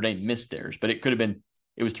theirs. Notre Dame missed theirs, but it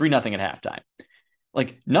was 3-0 at halftime.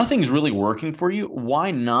 Like, nothing's really working for you.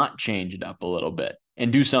 Why not change it up a little bit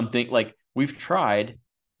and do something like we've tried?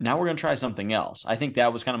 Now we're going to try something else. I think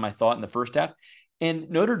that was kind of my thought in the first half.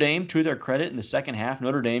 And Notre Dame, to their credit, in the second half,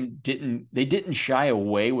 Notre Dame didn't shy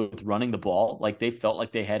away with running the ball. Like, they felt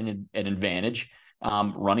like they had an advantage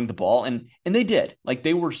running the ball, and they did. Like,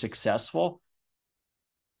 they were successful.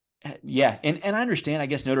 Yeah, and I understand, I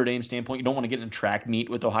guess, Notre Dame's standpoint, you don't want to get in a track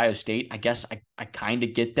meet with Ohio State. I guess I kind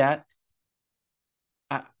of get that.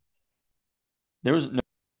 There was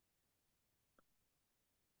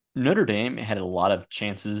Notre Dame had a lot of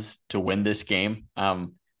chances to win this game.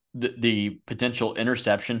 The potential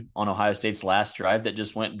interception on Ohio State's last drive that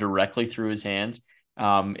just went directly through his hands.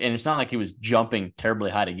 And it's not like he was jumping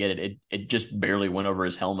terribly high to get it. It just barely went over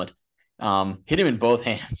his helmet. Hit him in both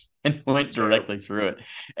hands and went directly through it.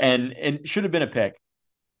 And should have been a pick.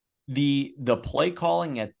 The play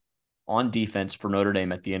calling on defense for Notre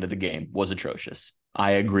Dame at the end of the game was atrocious.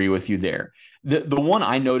 I agree with you there. The one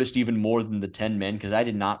I noticed even more than the 10 men, because I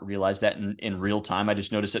did not realize that in real time. I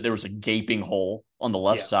just noticed that there was a gaping hole on the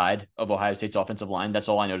left side of Ohio State's offensive line. That's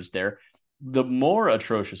all I noticed there. The more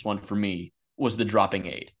atrocious one for me was the dropping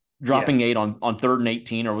eight. Dropping eight on 3rd and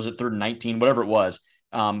 18, or was it 3rd and 19, whatever it was,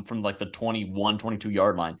 from like the 21,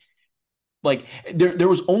 22-yard line. Like there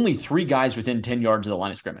was only 3 guys within 10 yards of the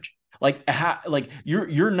line of scrimmage. Like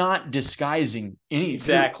you're not disguising any.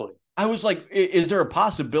 Exactly. I was like, is there a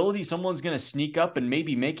possibility someone's going to sneak up and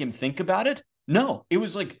maybe make him think about it? No, it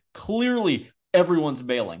was like clearly everyone's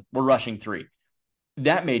bailing. We're rushing 3.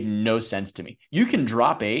 That made no sense to me. You can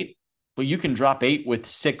drop 8, but you can drop 8 with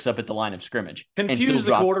 6 up at the line of scrimmage. Confuse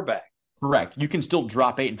the quarterback. Correct. You can still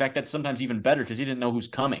drop 8. In fact, that's sometimes even better because he didn't know who's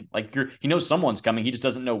coming. Like he knows someone's coming. He just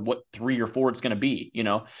doesn't know what 3 or 4 it's going to be, you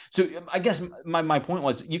know? So I guess my point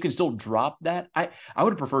was you can still drop that. I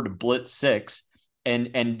would have preferred to blitz 6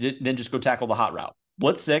 and then just go tackle the hot route.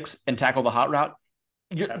 Blitz 6 and tackle the hot route.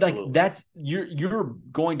 You're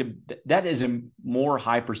going to, that is a more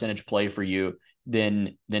high percentage play for you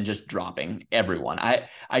than just dropping everyone. I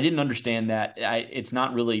didn't understand that. It's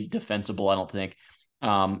not really defensible, I don't think.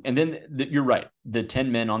 And then you're right. The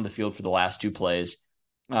 10 men on the field for the last 2 plays.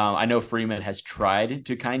 I know Freeman has tried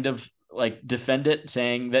to kind of like defend it,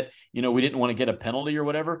 saying that, you know, we didn't want to get a penalty or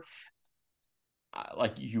whatever.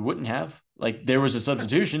 Like you wouldn't have. Like there was a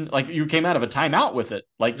substitution. Like you came out of a timeout with it.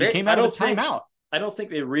 Like you came out of a timeout. I don't think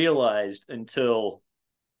they realized until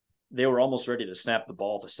they were almost ready to snap the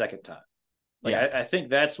ball the second time. Like I think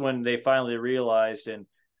that's when they finally realized. And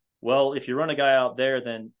well, if you run a guy out there,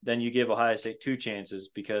 then you give Ohio State 2 chances,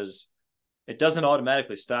 because it doesn't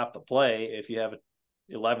automatically stop the play if you have an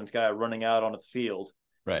 11th guy running out onto the field.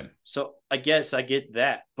 Right. So I guess I get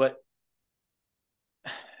that. But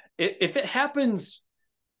if it happens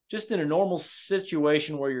just in a normal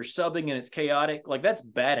situation where you're subbing and it's chaotic, like that's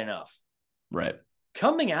bad enough. Right.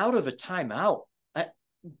 Coming out of a timeout,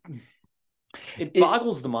 it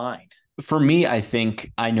boggles the mind. For me, I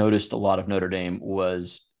think I noticed a lot of Notre Dame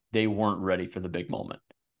was they weren't ready for the big moment.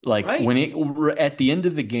 Like when at the end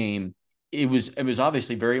of the game, it was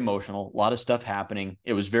obviously very emotional, a lot of stuff happening.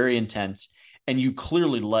 It was very intense. And you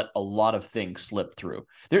clearly let a lot of things slip through.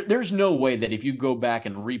 There's no way that if you go back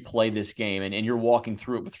and replay this game and you're walking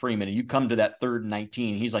through it with Freeman and you come to that 3rd and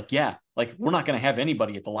 19, he's like, yeah, like we're not going to have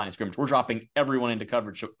anybody at the line of scrimmage. We're dropping everyone into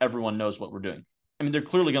coverage so everyone knows what we're doing. I mean, they're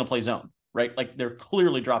clearly going to play zone, right? Like they're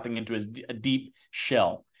clearly dropping into a deep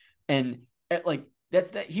shell. And like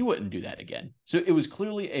that he wouldn't do that again. So it was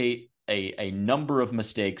clearly a number of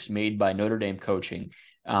mistakes made by Notre Dame coaching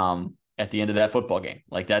at the end of that football game.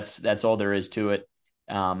 Like that's all there is to it.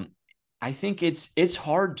 I think it's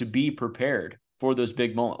hard to be prepared for those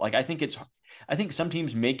big moments. Like I think some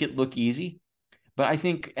teams make it look easy, but I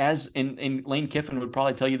think in Lane Kiffin would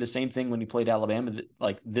probably tell you the same thing when he played Alabama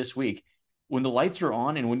like this week. When the lights are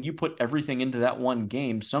on and when you put everything into that one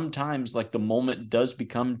game, sometimes like the moment does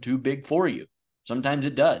become too big for you. Sometimes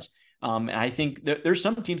it does. And I think there's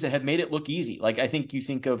some teams that have made it look easy. Like I think you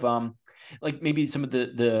think of like maybe some of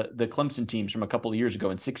the Clemson teams from a couple of years ago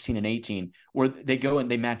in 16 and 18, where they go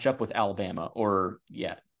and they match up with Alabama or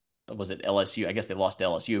was it LSU? I guess they lost to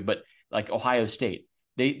LSU, but like Ohio State,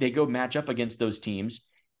 they go match up against those teams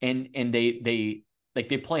and they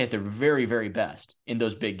play at their very, very best in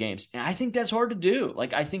those big games. And I think that's hard to do.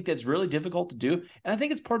 Like, I think that's really difficult to do. And I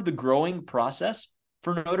think it's part of the growing process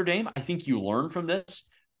for Notre Dame. I think you learn from this.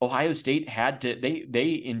 Ohio State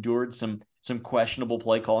they endured some questionable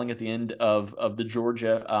play calling at the end of the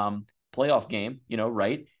Georgia playoff game,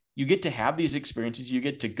 right? You get to have these experiences. You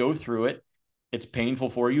get to go through it. It's painful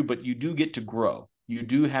for you, but you do get to grow. You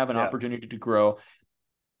do have an opportunity to grow.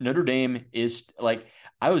 Notre Dame is like,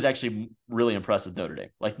 I was actually really impressed with Notre Dame.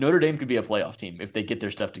 Like Notre Dame could be a playoff team if they get their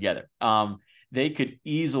stuff together. They could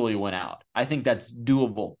easily win out. I think that's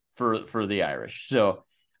doable for the Irish. So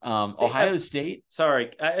Ohio State.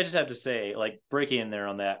 Sorry, I just have to say, like, breaking in there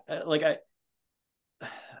on that. Like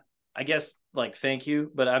I guess, like, thank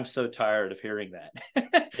you, but I'm so tired of hearing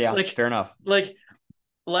that. Yeah, like, fair enough. Like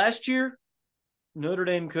last year, Notre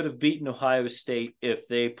Dame could have beaten Ohio State if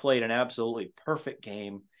they played an absolutely perfect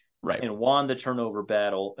game, right, and won the turnover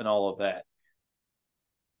battle and all of that.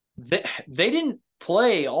 They didn't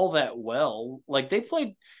play all that well. Like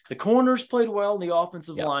the corners played well, and the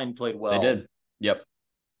offensive line played well. They did. Yep.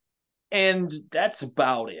 And that's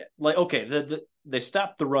about it. Like, okay, they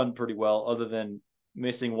stopped the run pretty well, other than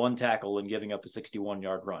missing one tackle and giving up a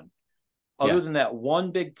 61-yard run. Other than that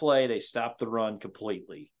one big play, they stopped the run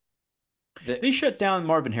completely. They shut down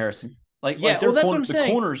Marvin Harrison. That's what I'm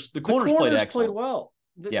saying. The corners played excellent. Played well.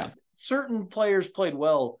 certain players played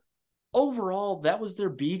well. Overall, that was their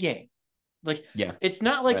B game. Like, Yeah. it's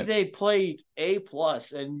not like Right. they played A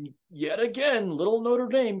plus, and yet again, little Notre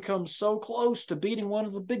Dame comes so close to beating one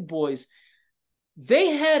of the big boys. They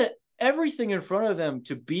had everything in front of them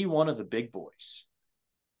to be one of the big boys,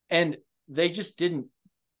 and they just didn't.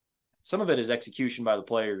 Some of it is execution by the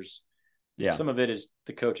players. Yeah. Some of it is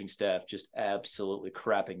the coaching staff just absolutely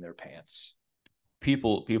crapping their pants.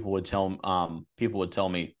 People would tell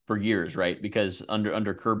me for years, right? Because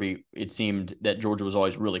under Kirby, it seemed that Georgia was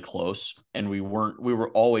always really close, and we were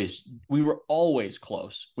always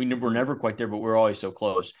close. We were never quite there, but we were always so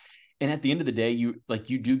close. And at the end of the day, you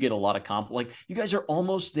do get a lot of like, you guys are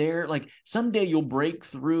almost there. Like, someday you'll break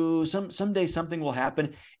through. Someday something will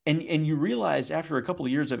happen, and you realize after a couple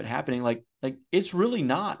of years of it happening, like it's really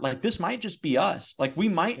not. Like, this might just be us. Like, we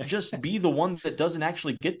might just be the one that doesn't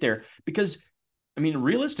actually get there, because I mean,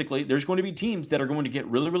 realistically, there's going to be teams that are going to get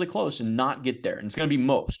really, really close and not get there. And it's going to be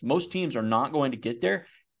most teams are not going to get there.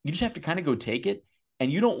 You just have to kind of go take it.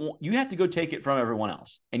 And you have to go take it from everyone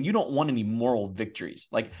else. And you don't want any moral victories.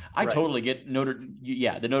 Like, I totally get the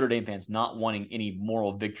Notre Dame fans not wanting any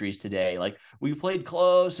moral victories today. Like, we played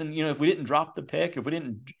close, and, if we didn't drop the pick, if we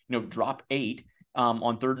didn't, drop 8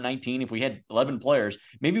 on 3rd and 19, if we had 11 players,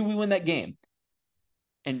 maybe we win that game.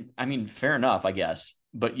 And I mean, fair enough, I guess,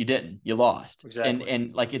 but you didn't. You lost. Exactly.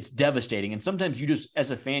 And like, it's devastating. And sometimes you just,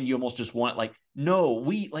 as a fan, you almost just want, like, no,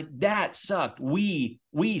 that sucked. We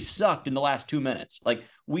sucked in the last 2 minutes. Like,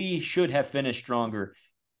 we should have finished stronger,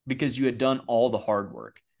 because you had done all the hard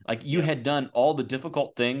work. Like, you had done all the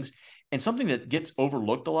difficult things. And something that gets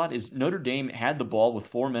overlooked a lot is Notre Dame had the ball with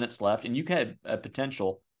 4 minutes left, and you had a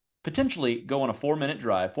potentially go on a 4-minute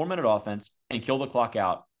drive, 4-minute offense, and kill the clock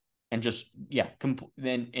out. And just,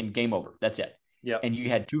 then game over. That's it. Yeah. And you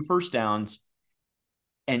had 2 first downs.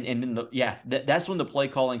 And then that's when the play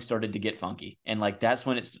calling started to get funky. And like, that's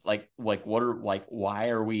when it's like why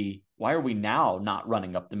are we now not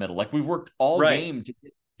running up the middle? Like, we've worked all game to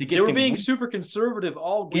get they were being super conservative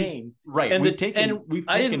all game. We've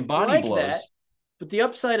taken body blows. That, but the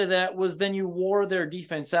upside of that was then you wore their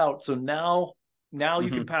defense out. So now you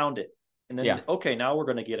can pound it. And then okay, now we're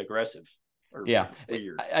going to get aggressive. I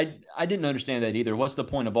didn't understand that either. What's the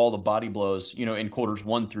point of all the body blows, in quarters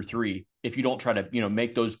 1 through 3, if you don't try to,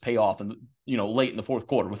 make those pay off and, late in the fourth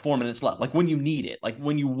quarter with 4 minutes left, like when you need it, like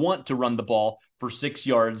when you want to run the ball for 6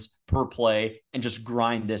 yards per play and just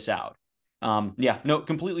grind this out.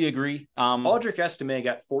 Completely agree. Audric Estime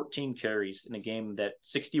got 14 carries in a game that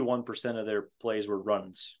 61% of their plays were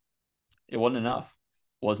runs. It wasn't enough.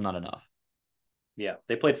 Was not enough. Yeah,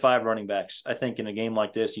 they played 5 running backs. I think in a game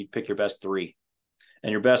like this, you'd pick your best 3,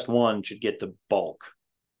 and your best 1 should get the bulk.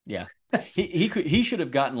 Yeah, he should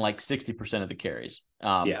have gotten like 60% of the carries.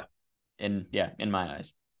 In my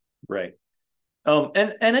eyes, right.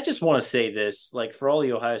 And I just want to say this, like, for all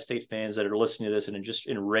the Ohio State fans that are listening to this and are just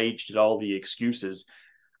enraged at all the excuses,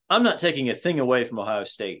 I'm not taking a thing away from Ohio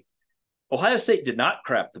State. Ohio State did not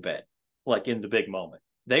crap the bed, like, in the big moment.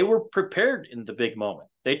 They were prepared in the big moment.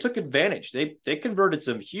 They took advantage. They converted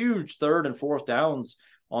some huge 3rd and 4th downs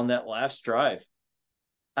on that last drive.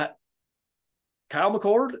 Kyle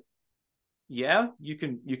McCord, you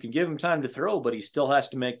can give him time to throw, but he still has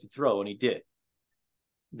to make the throw, and he did.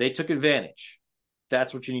 They took advantage.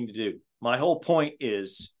 That's what you need to do. My whole point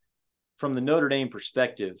is, from the Notre Dame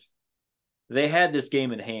perspective, they had this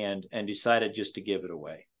game in hand and decided just to give it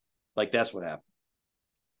away. Like, that's what happened.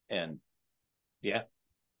 And it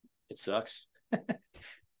sucks.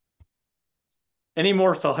 Any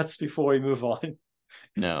more thoughts before we move on?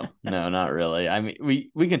 No, not really. I mean,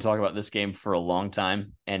 we can talk about this game for a long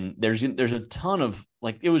time, and there's a ton of,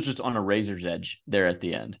 like, it was just on a razor's edge there at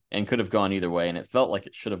the end and could have gone either way, and it felt like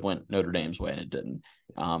it should have went Notre Dame's way, and it didn't.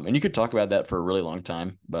 And you could talk about that for a really long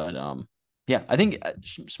time, but I think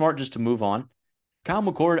smart just to move on. Kyle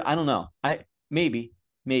McCord, I don't know.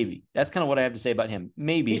 Maybe that's kind of what I have to say about him.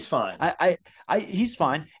 Maybe he's fine. He's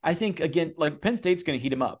fine. I think, again, like, Penn State's going to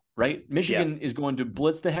heat him up, right? Michigan is going to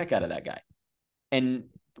blitz the heck out of that guy, and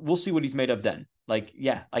we'll see what he's made of then. I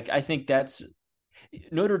think that's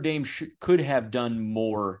Notre Dame could have done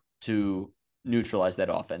more to neutralize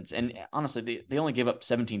that offense. And honestly, they only gave up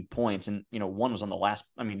 17 points, and 1 was on the last.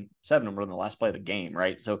 7 were on the last play of the game,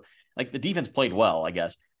 right? So, like, the defense played well, I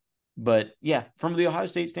guess. But from the Ohio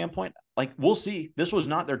State standpoint, like, we'll see. This was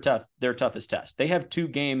not their toughest test. They have 2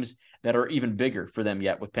 games that are even bigger for them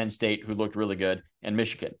yet, with Penn State, who looked really good, and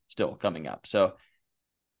Michigan still coming up. So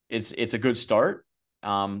it's a good start.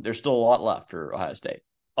 There's still a lot left for Ohio State.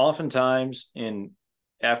 Oftentimes,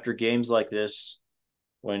 after games like this,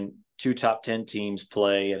 when 2 top 10 teams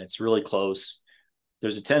play and it's really close,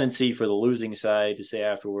 there's a tendency for the losing side to say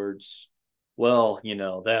afterwards, well,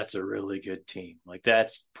 that's a really good team. Like,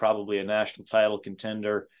 that's probably a national title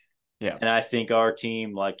contender. Yeah. And I think our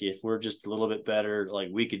team, like, if we're just a little bit better, like,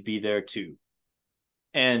 we could be there too.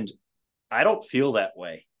 And I don't feel that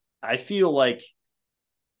way. I feel like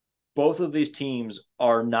both of these teams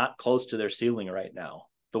are not close to their ceiling right now,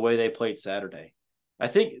 the way they played Saturday. I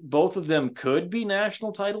think both of them could be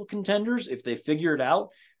national title contenders if they figure it out.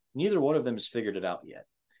 Neither one of them has figured it out yet.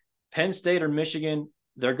 Penn State or Michigan,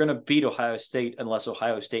 they're going to beat Ohio State unless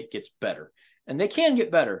Ohio State gets better. And they can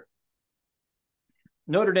get better.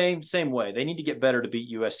 Notre Dame, same way. They need to get better to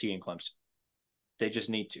beat USC and Clemson. They just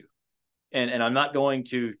need to. And I'm not going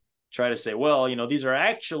to try to say, well, these are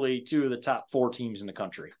actually two of the top 4 teams in the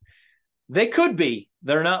country. They could be.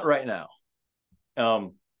 They're not right now.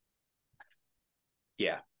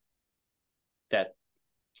 Yeah. That,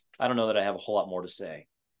 I don't know that I have a whole lot more to say.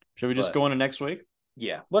 Should we just go on to next week?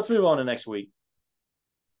 Yeah. Let's move on to next week.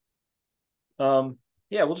 Yeah,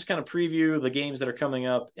 we'll just kind of preview the games that are coming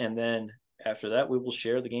up. And then after that, we will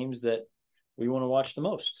share the games that we want to watch the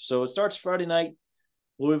most. So it starts Friday night.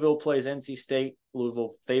 Louisville plays NC State.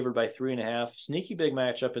 Louisville favored by 3.5. Sneaky big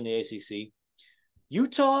matchup in the ACC.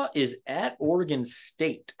 Utah is at Oregon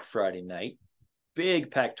State Friday night.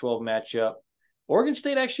 Big Pac-12 matchup. Oregon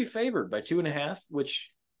State actually favored by 2.5,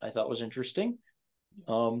 which I thought was interesting.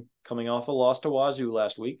 Coming off a loss to Wazoo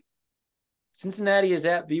last week. Cincinnati is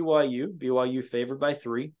at BYU. BYU favored by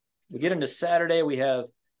 3. We get into Saturday. We have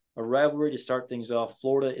a rivalry to start things off.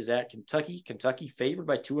 Florida is at Kentucky. Kentucky favored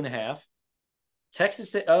by 2.5.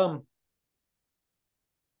 Texas. Do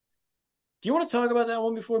you want to talk about that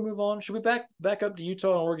one before we move on? Should we back up to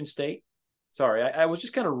Utah and Oregon State? Sorry, I was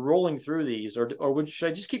just kind of rolling through these, or should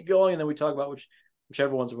I just keep going and then we talk about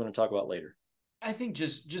whichever ones we're going to talk about later? I think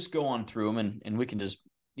just go on through them and we can just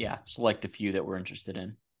select a few that we're interested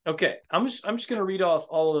in. Okay, I'm just going to read off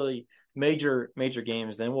all of the major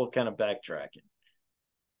games, then we'll kind of backtrack it.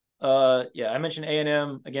 I mentioned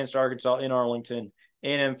A&M against Arkansas in Arlington.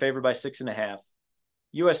 A&M favored by 6.5.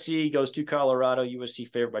 USC goes to Colorado.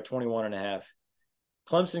 USC favored by 21.5.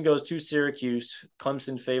 Clemson goes to Syracuse.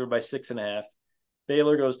 Clemson favored by 6.5.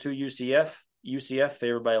 Baylor goes to UCF. UCF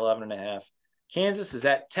favored by 11.5. Kansas is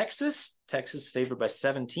at Texas. Texas favored by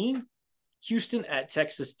 17. Houston at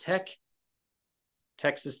Texas Tech.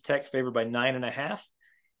 Texas Tech favored by 9.5.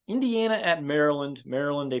 Indiana at Maryland.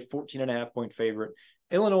 Maryland a 14.5 point favorite.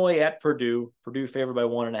 Illinois at Purdue. Purdue favored by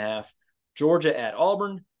 1.5. Georgia at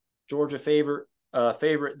Auburn. Georgia favorite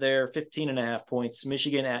there, 15.5 points.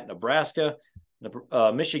 Michigan at Nebraska.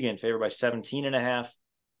 Michigan favored by 17.5.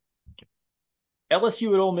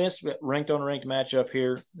 LSU at Ole Miss, ranked unranked matchup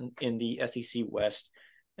here in the SEC West.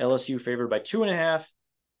 LSU favored by 2.5.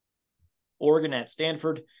 Oregon at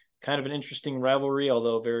Stanford, kind of an interesting rivalry,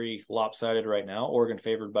 although very lopsided right now. Oregon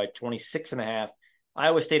favored by 26.5.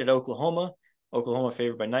 Iowa State at Oklahoma. Oklahoma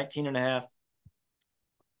favored by 19.5.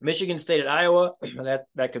 Michigan State at Iowa.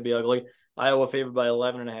 that could be ugly. Iowa favored by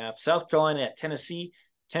 11.5. South Carolina at Tennessee.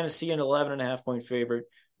 Tennessee an 11.5 point favorite.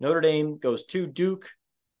 Notre Dame goes to Duke.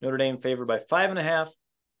 Notre Dame favored by 5.5.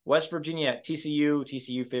 West Virginia at TCU.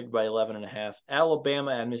 TCU favored by 11.5.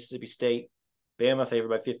 Alabama at Mississippi State. Bama favored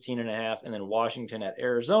by 15.5. And then Washington at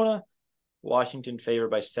Arizona. Washington favored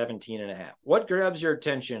by 17.5. What grabs your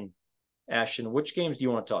attention, Ashton? Which games do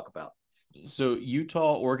you want to talk about? So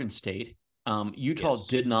Utah, Oregon State. Utah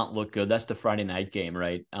did not look good. That's the Friday night game,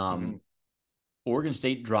 right? Oregon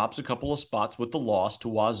State drops a couple of spots with the loss to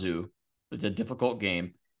Wazoo. It's a difficult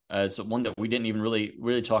game. It's one that we didn't even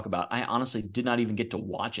really talk about. I honestly did not even get to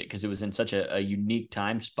watch it because it was in such a unique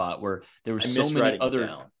time spot where there were so many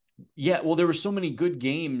other. Yeah, well, there were so many good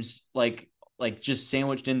games like just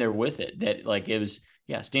sandwiched in there with it that it was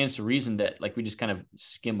stands to reason that we just kind of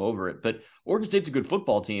skim over it. But Oregon State's a good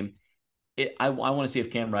football team. I want to see if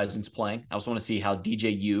Cam Rising's playing. I also want to see how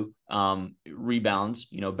DJU rebounds,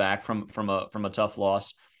 back from a tough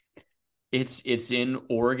loss. It's in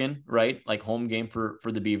Oregon, right? Home game for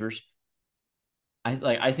the Beavers.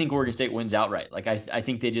 I think Oregon State wins outright. I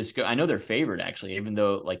think they just go. I know they're favored actually, even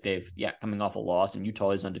though they've coming off a loss and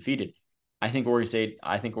Utah is undefeated. I think Oregon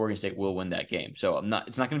State will win that game. So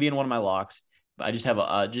it's not going to be in one of my locks, but I just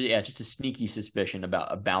have just a sneaky suspicion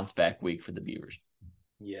about a bounce back week for the Beavers.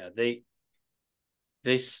 Yeah, they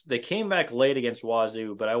came back late against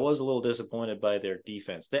Wazoo, but I was a little disappointed by their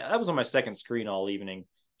defense. That was on my second screen all evening,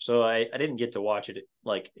 so I didn't get to watch it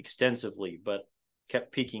extensively, but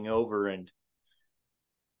kept peeking over. And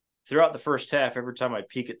throughout the first half, every time I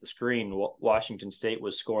peek at the screen, Washington State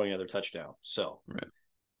was scoring another touchdown. So, right.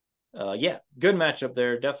 Good matchup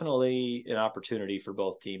there. Definitely an opportunity for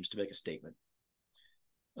both teams to make a statement.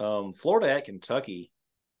 Florida at Kentucky.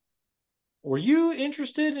 Were you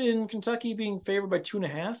interested in Kentucky being favored by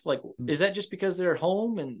 2.5? Like, is that just because they're at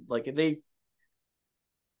home and like they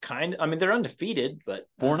I mean, they're undefeated, but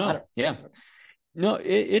 4-0. Yeah. No,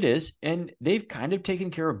 it is. And they've kind of taken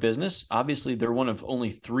care of business. Obviously, they're one of only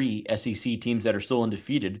 3 SEC teams that are still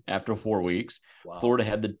undefeated after 4 weeks. Wow. Florida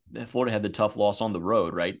had the tough loss on the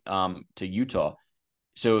road, right? To Utah.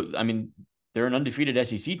 So, I mean, they're an undefeated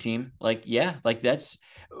SEC team. Like, yeah, like that's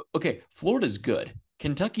okay. Florida's good.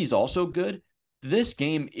 Kentucky's also good. This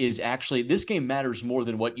game matters more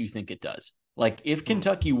than what you think it does. Like, if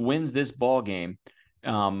Kentucky wins this ball game,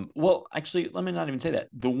 well, actually, let me not even say that.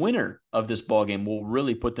 The winner of this ball game will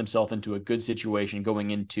really put themselves into a good situation going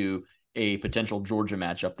into a potential Georgia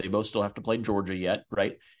matchup. They both still have to play Georgia yet,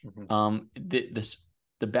 right? The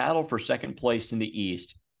battle for second place in the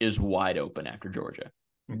East is wide open after Georgia.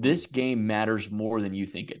 This game matters more than you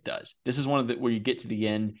think it does. This is one of the where you get to the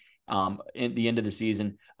end, at the end of the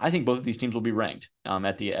season. I think both of these teams will be ranked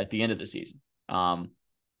at the end of the season.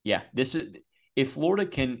 Yeah, this is if Florida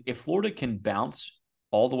can bounce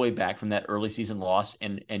all the way back from that early season loss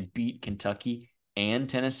and beat Kentucky and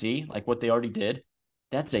Tennessee like what they already did.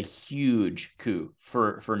 That's a huge coup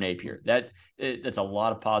for Napier. That's a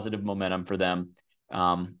lot of positive momentum for them.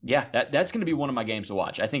 That's going to be one of my games to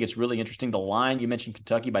watch. I think it's really interesting. The line you mentioned,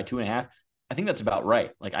 Kentucky by 2.5. I think that's about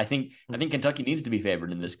right. Like I think Kentucky needs to be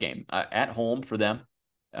favored in this game at home for them.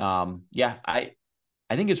 I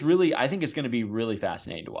think it's going to be really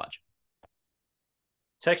fascinating to watch.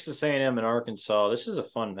 Texas A&M and Arkansas. This is a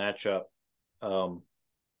fun matchup. For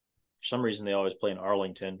some reason, they always play in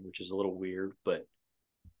Arlington, which is a little weird. But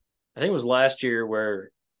I think it was last year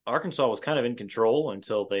where Arkansas was kind of in control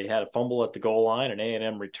until they had a fumble at the goal line, and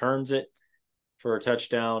A&M returns it for a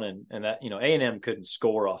touchdown, and that A&M couldn't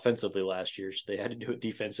score offensively last year, so they had to do it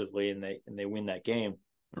defensively, and they win that game.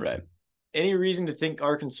 Right. Any reason to think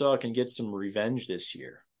Arkansas can get some revenge this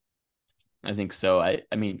year? I think so. I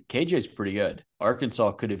mean, KJ's pretty good.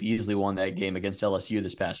 Arkansas could have easily won that game against LSU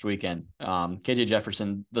this past weekend. KJ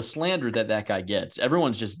Jefferson, the slander that guy gets,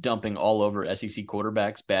 everyone's just dumping all over SEC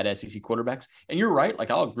quarterbacks, bad SEC quarterbacks. And you're right. Like,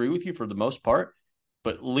 I'll agree with you for the most part,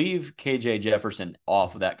 but leave KJ Jefferson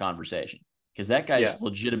off of that conversation because that guy's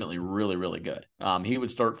legitimately really, really good. He would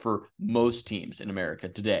start for most teams in America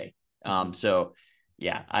today. I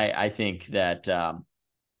think that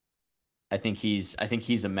I think he's a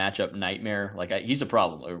matchup nightmare. Like he's a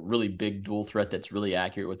problem, a really big dual threat that's really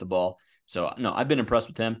accurate with the ball. So no, I've been impressed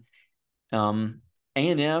with him.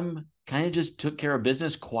 A&M kind of just took care of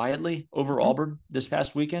business quietly over Auburn this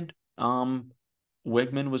past weekend.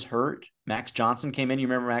 Wigman was hurt. Max Johnson came in. You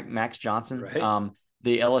remember Max Johnson? Right.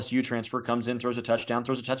 The LSU transfer comes in, throws a touchdown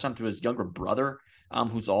to his younger brother,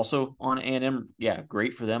 who's also on A&M. Yeah,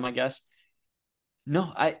 great for them, I guess.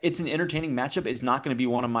 No, it's an entertaining matchup. It's not going to be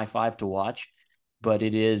one of my 5 to watch, but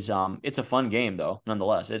it is. It's a fun game though.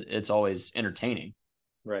 Nonetheless, it's always entertaining.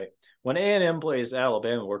 Right. When A&M plays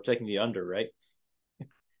Alabama, we're taking the under, right?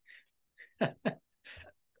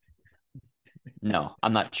 No,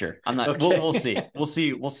 I'm not sure. I'm not. Okay. We'll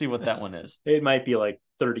see. We'll see what that one is. It might be like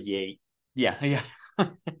 38. Yeah.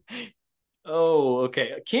 Oh,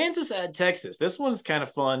 okay. Kansas at Texas. This one's kind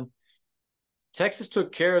of fun. Texas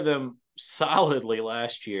took care of them solidly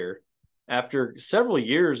last year after several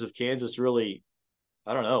years of Kansas really,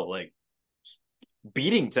 I don't know, like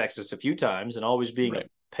beating Texas a few times and always being a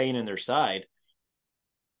pain in their side.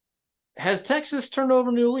 Has Texas turned over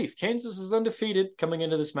a new leaf? Kansas is undefeated coming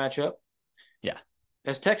into this matchup. Yeah.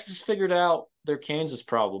 Has Texas figured out their Kansas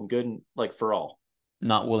problem good and like for all?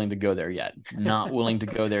 Not willing to go there yet.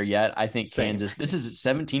 I think Same. Kansas, this is a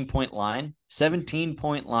 17-point line.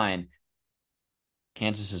 17-point line.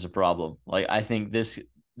 Kansas is a problem. Like I think this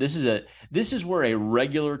is where a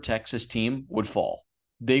regular Texas team would fall.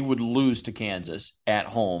 They would lose to Kansas at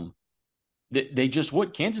home. They just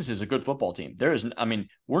would. Kansas is a good football team.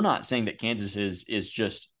 We're not saying that Kansas is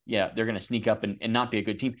just they're going to sneak up and not be a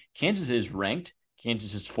good team. Kansas is ranked.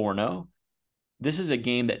 Kansas is 4-0. This is a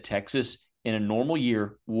game that Texas in a normal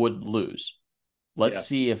year would lose. Let's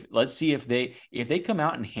see if they come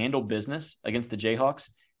out and handle business against the Jayhawks.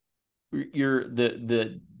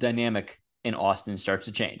 The dynamic in Austin starts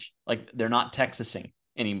to change. Like they're not Texasing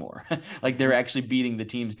anymore. Like they're actually beating the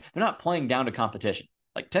teams. They're not playing down to competition.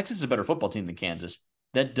 Like Texas is a better football team than Kansas.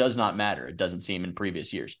 That does not matter. It doesn't seem in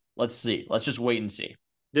previous years. Let's see. Let's just wait and see.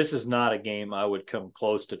 This is not a game I would come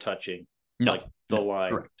close to touching. No, like the line.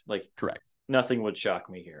 Correct. Like correct. Nothing would shock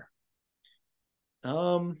me here. Do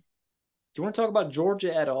you want to talk about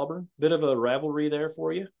Georgia at Auburn? Bit of a rivalry there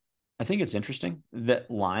for you. I think it's interesting that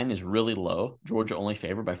line is really low. Georgia only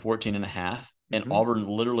favored by 14.5, and Auburn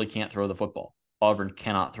literally can't throw the football. Auburn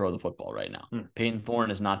cannot throw the football right now. Peyton Thorne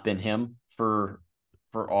has not been him for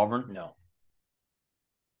Auburn. No.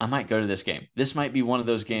 I might go to this game. This might be one of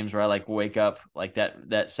those games where I like wake up like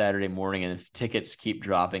that Saturday morning, and if tickets keep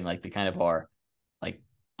dropping like they kind of are, like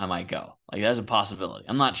I might go. Like that's a possibility.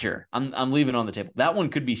 I'm not sure. I'm leaving it on the table. That one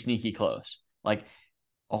could be sneaky close. Like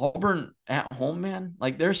Auburn at home, man.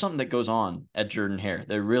 Like there's something that goes on at Jordan-Hare.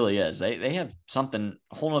 There really is. They have something,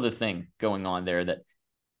 a whole other thing going on there that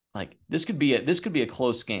like this could be a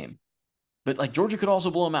close game. But like Georgia could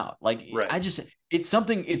also blow them out. Like Right. it's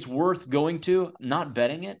something it's worth going to, not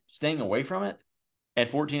betting it, staying away from it at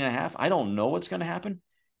 14.5. I don't know what's going to happen,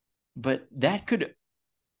 but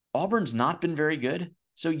Auburn's not been very good.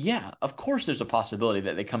 So yeah, of course there's a possibility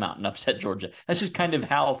that they come out and upset Georgia. That's just kind of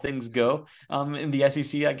how things go in the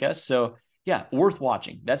SEC, I guess. So yeah, worth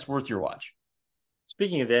watching. That's worth your watch.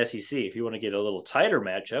 Speaking of the SEC, if you want to get a little tighter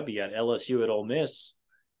matchup, you got LSU at Ole Miss.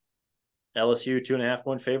 LSU 2.5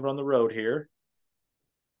 point favor on the road here.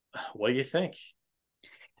 What do you think?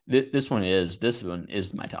 This one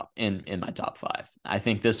is my top in my top five. I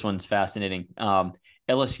think this one's fascinating.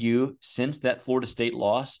 LSU, since that Florida State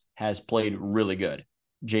loss, has played really good.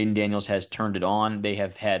 Jaden Daniels has turned it on. They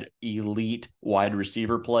have had elite wide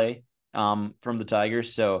receiver play from the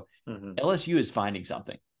Tigers. So LSU is finding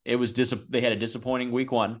something. They had a disappointing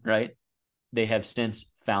week one, right? They have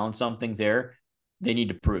since found something there. They need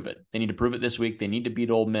to prove it. They need to prove it this week. They need to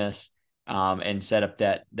beat Ole Miss and set up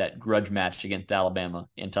that grudge match against Alabama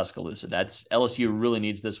in Tuscaloosa. That's LSU really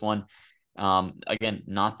needs this one. Again,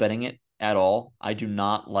 not betting it at all. I do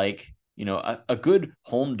not like, a good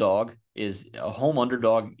home dog is a home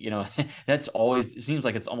underdog. That's always, it seems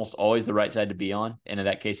like it's almost always the right side to be on. And in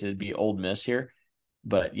that case, it'd be Ole Miss here.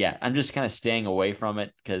 But yeah, I'm just kind of staying away from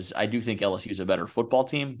it because I do think LSU is a better football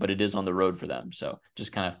team, but it is on the road for them. So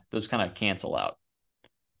just those kind of cancel out.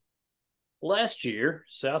 Last year,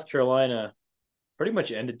 South Carolina pretty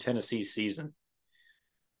much ended Tennessee's season.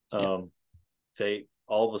 Yeah. They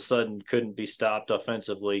all of a sudden couldn't be stopped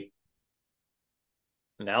offensively.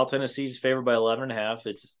 Now Tennessee's favored by 11.5.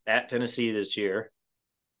 It's at Tennessee this year.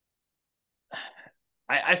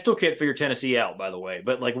 I still can't figure Tennessee out, by the way.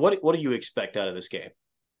 But like, what do you expect out of this game?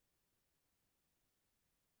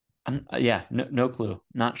 Yeah, no clue.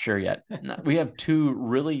 Not sure yet. We have two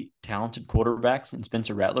really talented quarterbacks in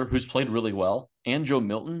Spencer Rattler, who's played really well, and Joe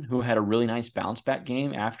Milton, who had a really nice bounce back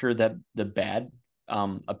game after the bad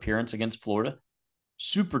appearance against Florida.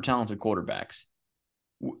 Super talented quarterbacks.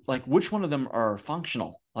 Like, which one of them are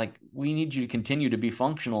functional? Like, we need you to continue to be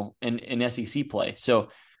functional in SEC play. So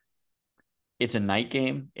it's a night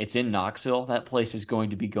game. It's in Knoxville. That place is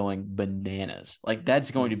going to be going bananas. Like,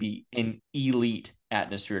 that's going to be an elite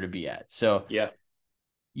atmosphere to be at. So yeah,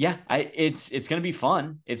 it's going to be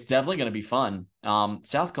fun. It's definitely going to be fun.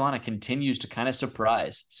 South Carolina continues to kind of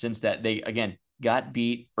surprise since that they again got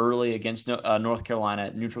beat early against North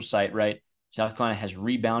Carolina, neutral site, right? South Carolina has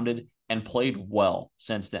rebounded and played well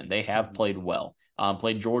since then. They have played well.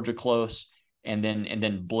 Played Georgia close and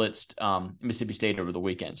then blitzed Mississippi State over the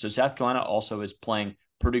weekend. So South Carolina also is playing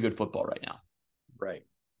pretty good football right now. Right.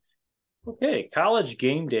 Okay, college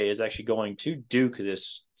game day is actually going to Duke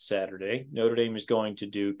this Saturday. Notre Dame is going to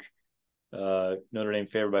Duke. Notre Dame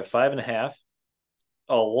favored by 5.5.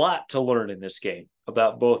 A lot to learn in this game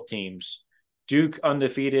about both teams. Duke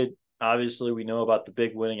undefeated. Obviously, we know about the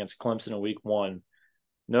big win against Clemson in week one.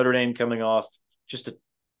 Notre Dame coming off just a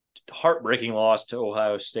heartbreaking loss to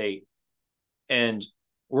Ohio State. And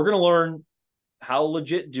we're going to learn how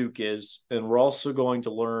legit Duke is, and we're also going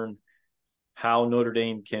to learn how Notre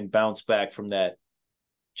Dame can bounce back from that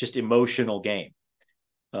just emotional game.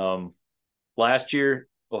 Last year,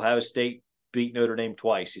 Ohio State beat Notre Dame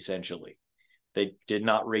twice, essentially. They did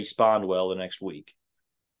not respond well the next week.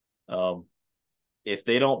 If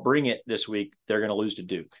they don't bring it this week, they're going to lose to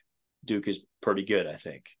Duke. Duke is pretty good, I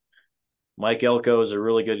think. Mike Elko is a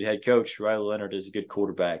really good head coach. Riley Leonard is a good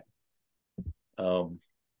quarterback. What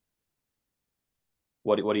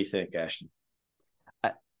do you think, Ashton?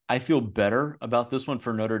 I feel better about this one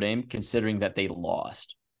for Notre Dame considering that they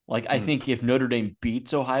lost. Like, I think if Notre Dame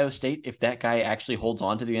beats Ohio State, if that guy actually holds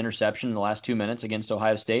on to the interception in the last 2 minutes against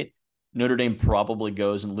Ohio State, Notre Dame probably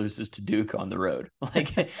goes and loses to Duke on the road.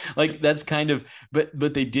 Like that's kind of,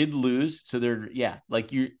 but they did lose. So they're,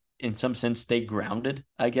 like you, in some sense, stay grounded,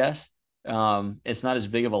 I guess. It's not as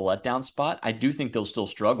big of a letdown spot. I do think they'll still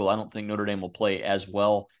struggle. I don't think Notre Dame will play as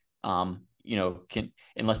well.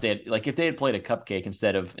 Unless they had, like, if they had played a cupcake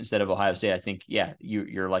instead of Ohio State, I think,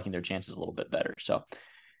 you're liking their chances a little bit better. So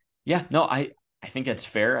I I think that's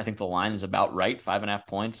fair. I think the line is about right, 5.5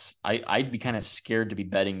 points. I'd be kind of scared to be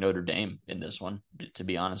betting Notre Dame in this one, to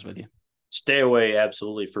be honest with you. Stay away,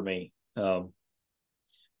 absolutely, for me.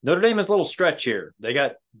 Notre Dame is a little stretch here. They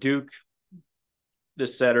got Duke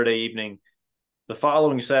this Saturday evening. The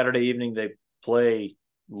following Saturday evening, they play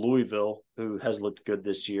Louisville, who has looked good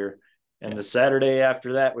this year. And the Saturday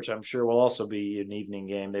after that, which I'm sure will also be an evening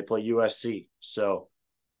game, they play USC. So,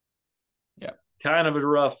 yeah, kind of a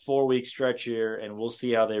rough 4-week stretch here, and we'll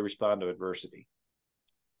see how they respond to adversity.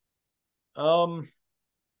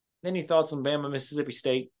 Any thoughts on Bama, Mississippi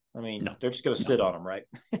State? I mean, they're just going to sit on them, right?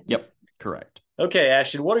 Yep, correct. Okay,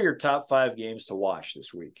 Ashton, what are your top 5 games to watch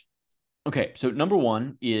this week? Okay, so number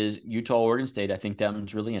 1 is Utah, Oregon State. I think that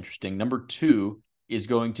one's really interesting. Number 2 is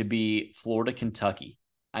going to be Florida, Kentucky.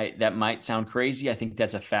 That might sound crazy. I think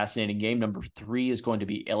that's a fascinating game. Number 3 is going to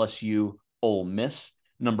be LSU, Ole Miss.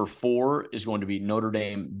 Number 4 is going to be Notre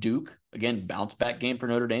Dame, Duke. Again, bounce back game for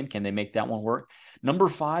Notre Dame. Can they make that one work? Number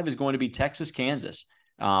 5 is going to be Texas, Kansas.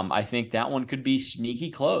 I think that one could be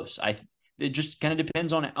sneaky close. It just kind of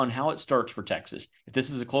depends on how it starts for Texas. If this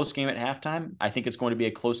is a close game at halftime, I think it's going to be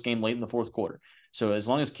a close game late in the fourth quarter. So as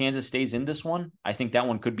long as Kansas stays in this one, I think that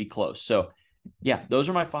one could be close. So yeah, those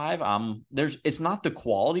are my 5. It's not the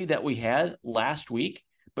quality that we had last week,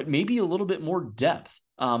 but maybe a little bit more depth.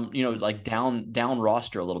 Like down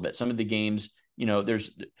roster a little bit. Some of the games,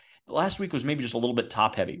 last week was maybe just a little bit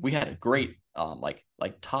top heavy. We had a great like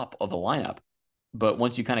top of the lineup. But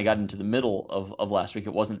once you kind of got into the middle of last week,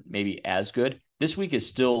 it wasn't maybe as good. This week is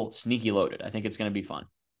still sneaky loaded. I think it's going to be fun.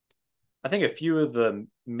 I think a few of the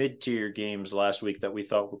mid-tier games last week that we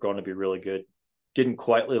thought were going to be really good didn't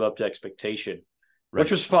quite live up to expectation, right,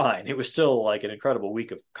 which was fine. It was still like an incredible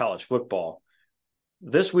week of college football.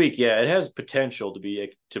 This week, yeah, it has potential to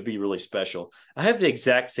be really special. I have the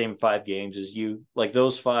exact same 5 games as you. Like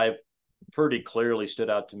those 5 pretty clearly stood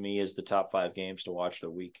out to me as the top 5 games to watch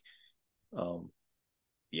the week.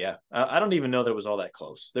 Yeah, I don't even know that it was all that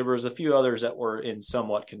close. There was a few others that were in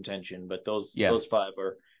somewhat contention, but those 5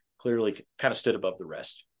 are clearly kind of stood above the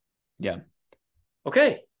rest. Yeah.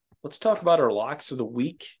 Okay, let's talk about our locks of the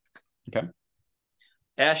week. Okay.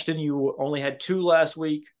 Ashton, you only had 2 last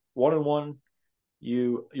week, 1-1.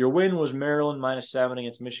 Your win was Maryland -7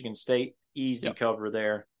 against Michigan State, easy cover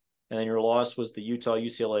there, and then your loss was the Utah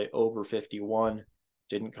UCLA over 51.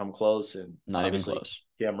 Didn't come close, and not even close.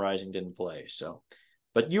 Cam Rising didn't play, so.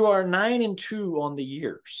 But you are 9-2 on the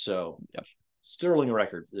year, so sterling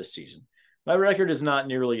record for this season. My record is not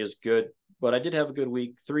nearly as good, but I did have a good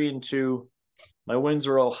week. 3-2. My wins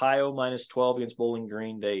are Ohio -12 against Bowling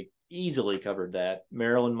Green. They easily covered that.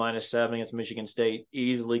 Maryland -7 against Michigan State,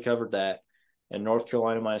 easily covered that. And North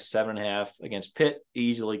Carolina -7.5 against Pitt,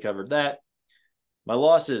 easily covered that. My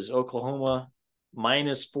losses, Oklahoma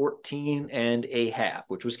 -14.5,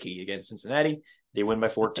 which was key against Cincinnati. They win by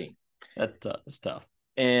 14. That's tough.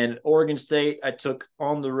 And Oregon State, I took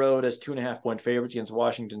on the road as 2.5-point favorites against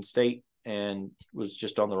Washington State and was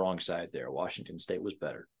just on the wrong side there. Washington State was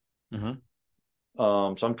better. Mm-hmm.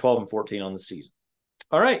 So I'm 12-14 on the season.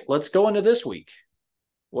 All right, let's go into this week.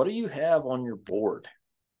 What do you have on your board?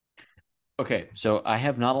 Okay, so I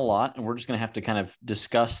have not a lot, and we're just going to have to kind of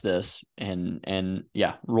discuss this and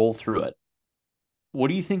roll through it. What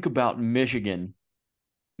do you think about Michigan?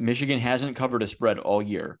 Michigan hasn't covered a spread all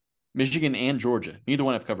year. Michigan and Georgia, neither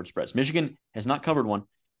one have covered spreads. Michigan has not covered one.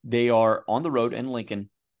 They are on the road in Lincoln,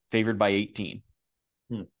 favored by 18.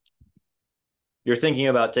 You're thinking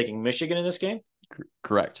about taking Michigan in this game?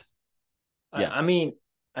 Correct. Yes. I mean,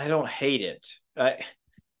 I don't hate it.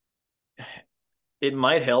 It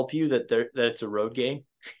might help you that it's a road game.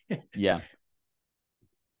 Yeah.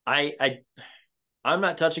 I'm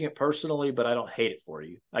not touching it personally, but I don't hate it for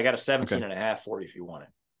you. I got a 17.5 for you if you want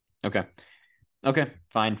it. Okay,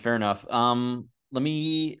 fine, fair enough. Oregon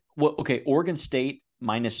State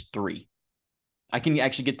 -3. I can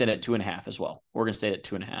actually get that at 2.5 as well. Oregon State at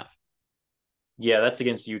 2.5. Yeah, that's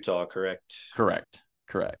against Utah, correct? Correct.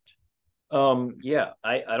 Yeah,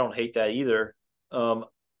 I don't hate that either.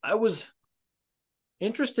 I was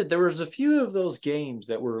interested. There was a few of those games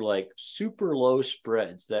that were like super low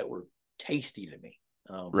spreads that were tasty to me.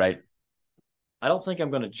 Right. I don't think I'm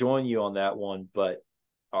going to join you on that one, but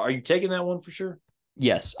are you taking that one for sure?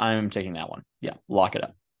 Yes, I'm taking that one. Yeah, lock it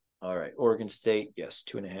up. All right, Oregon State. Yes,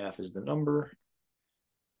 2.5 is the number.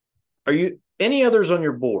 Are you any others on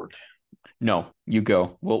your board? No, you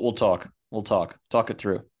go. We'll talk. Talk it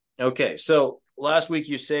through. Okay, so last week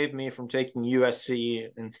you saved me from taking USC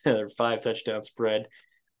and their 5-touchdown spread.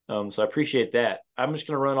 So I appreciate that. I'm just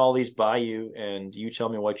going to run all these by you, and you tell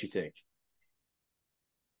me what you think.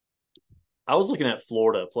 I was looking at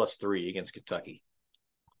Florida +3 against Kentucky.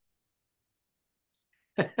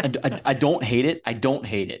 I don't hate it. I don't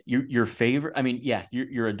hate it. Your favorite. I mean, yeah,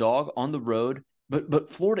 you're a dog on the road,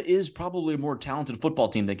 but Florida is probably a more talented football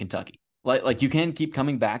team than Kentucky. Like you can keep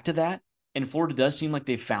coming back to that, and Florida does seem like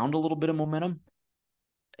they found a little bit of momentum.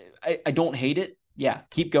 I don't hate it. Yeah,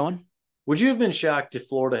 keep going. Would you have been shocked if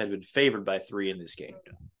Florida had been favored by 3 in this game?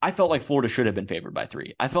 I felt like Florida should have been favored by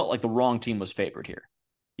 3. I felt like the wrong team was favored here.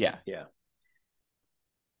 Yeah. Yeah.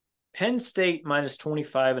 Penn State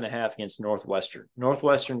 -25.5 against Northwestern.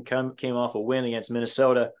 Northwestern came off a win against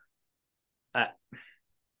Minnesota. I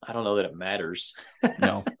don't know that it matters.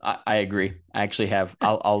 No, I agree. I actually have.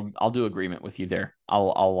 I'll do agreement with you there.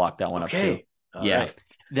 I'll lock that one up too. Yeah, right.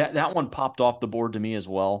 That one popped off the board to me as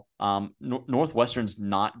well. Northwestern's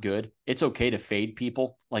not good. It's okay to fade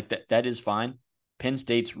people like that. That is fine. Penn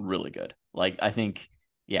State's really good. Like I think,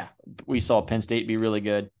 yeah, we saw Penn State be really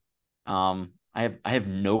good. I have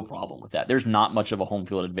no problem with that. There's not much of a home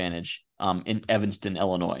field advantage in Evanston,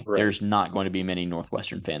 Illinois. Right. There's not going to be many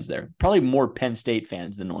Northwestern fans there. Probably more Penn State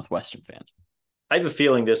fans than Northwestern fans. I have a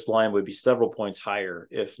feeling this line would be several points higher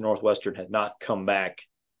if Northwestern had not come back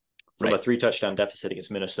from a 3-touchdown deficit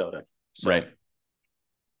against Minnesota. So, right.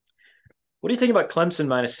 What do you think about Clemson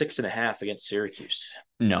 -6.5 against Syracuse?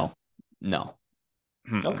 No.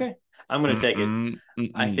 Okay. I'm going to take it.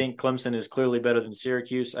 I think Clemson is clearly better than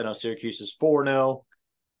Syracuse. I know Syracuse is 4-0.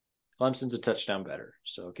 Clemson's a touchdown better.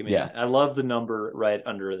 So give me that. I love the number right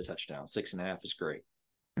under the touchdown. 6.5 is great.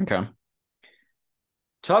 Okay.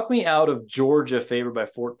 Talk me out of Georgia favored by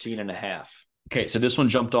 14.5. Okay, so this one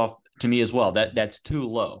jumped off to me as well. That's too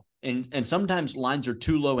low. And sometimes lines are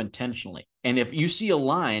too low intentionally. And if you see a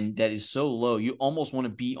line that is so low, you almost want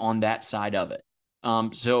to be on that side of it.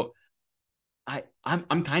 So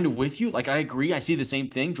I'm kind of with you. Like, I agree. I see the same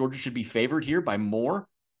thing. Georgia should be favored here by more,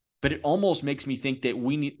 but it almost makes me think that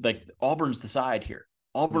we need, like, Auburn's the side here.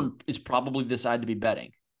 Auburn is probably the side to be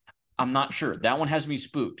betting. I'm not sure. That one has me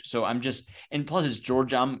spooked. So I'm just, and plus it's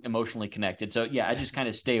Georgia. I'm emotionally connected. So yeah, I just kind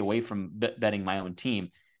of stay away from betting my own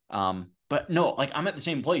team. But no, like I'm at the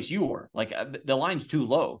same place you were. Like the line's too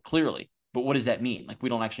low, clearly. But what does that mean? Like we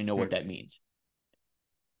don't actually know what that means.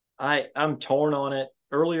 I'm torn on it.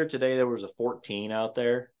 Earlier today, there was a 14 out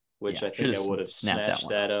there, which I think I would have snatched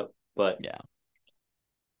that up. But yeah,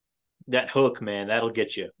 that hook, man, that'll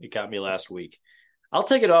get you. It got me last week. I'll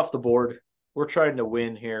take it off the board. We're trying to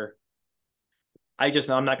win here. I'm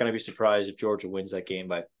not going to be surprised if Georgia wins that game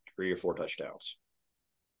by 3 or 4 touchdowns.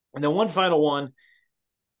 And then one final one.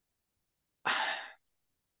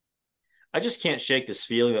 I just can't shake this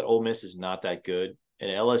feeling that Ole Miss is not that good, and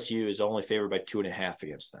LSU is only favored by 2.5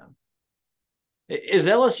 against them. Is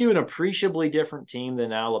LSU an appreciably different team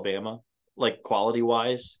than Alabama, like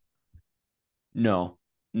quality-wise? No.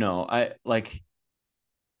 I don't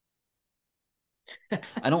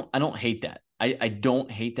hate that. I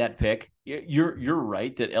don't hate that pick. You're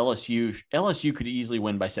right that LSU could easily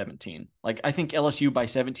win by 17. Like I think LSU by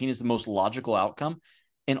 17 is the most logical outcome,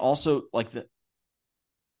 and also but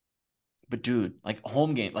dude, like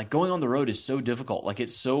home game, like going on the road is so difficult. Like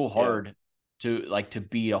it's so hard to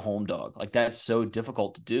beat a home dog. Like that's so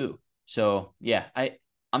difficult to do. So yeah,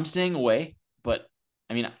 I'm staying away, but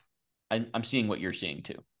I mean, I'm seeing what you're seeing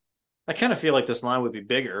too. I kind of feel like this line would be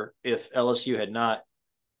bigger if LSU had not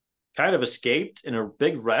kind of escaped in a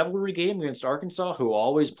big rivalry game against Arkansas, who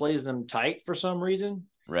always plays them tight for some reason.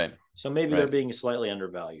 Right. So maybe they're being slightly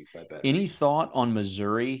undervalued by better. Any thought on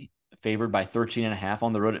Missouri favored by 13.5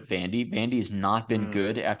 on the road at Vandy? Vandy has not been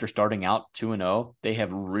good after starting out 2-0. They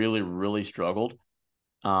have really, really struggled.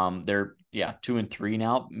 They're 2-3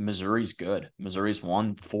 now. Missouri's good. Missouri's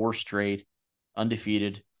won 4 straight,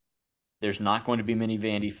 undefeated. There's not going to be many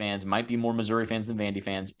Vandy fans. Might be more Missouri fans than Vandy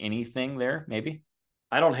fans. Anything there, maybe?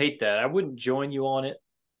 I don't hate that. I wouldn't join you on it.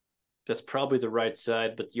 That's probably the right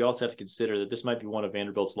side, but you also have to consider that this might be one of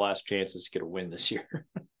Vanderbilt's last chances to get a win this year.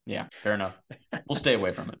 Yeah, fair enough. We'll stay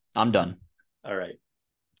away from it. I'm done. All right.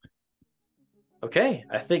 Okay,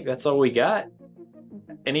 I think that's all we got.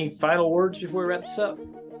 Any final words before we wrap this up?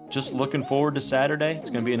 Just looking forward to Saturday. It's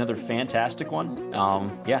going to be another fantastic one.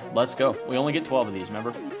 Let's go. We only get 12 of these,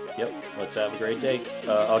 remember? Yep. Let's have a great day.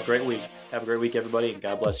 A great week. Have a great week, everybody, and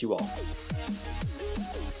God bless you all.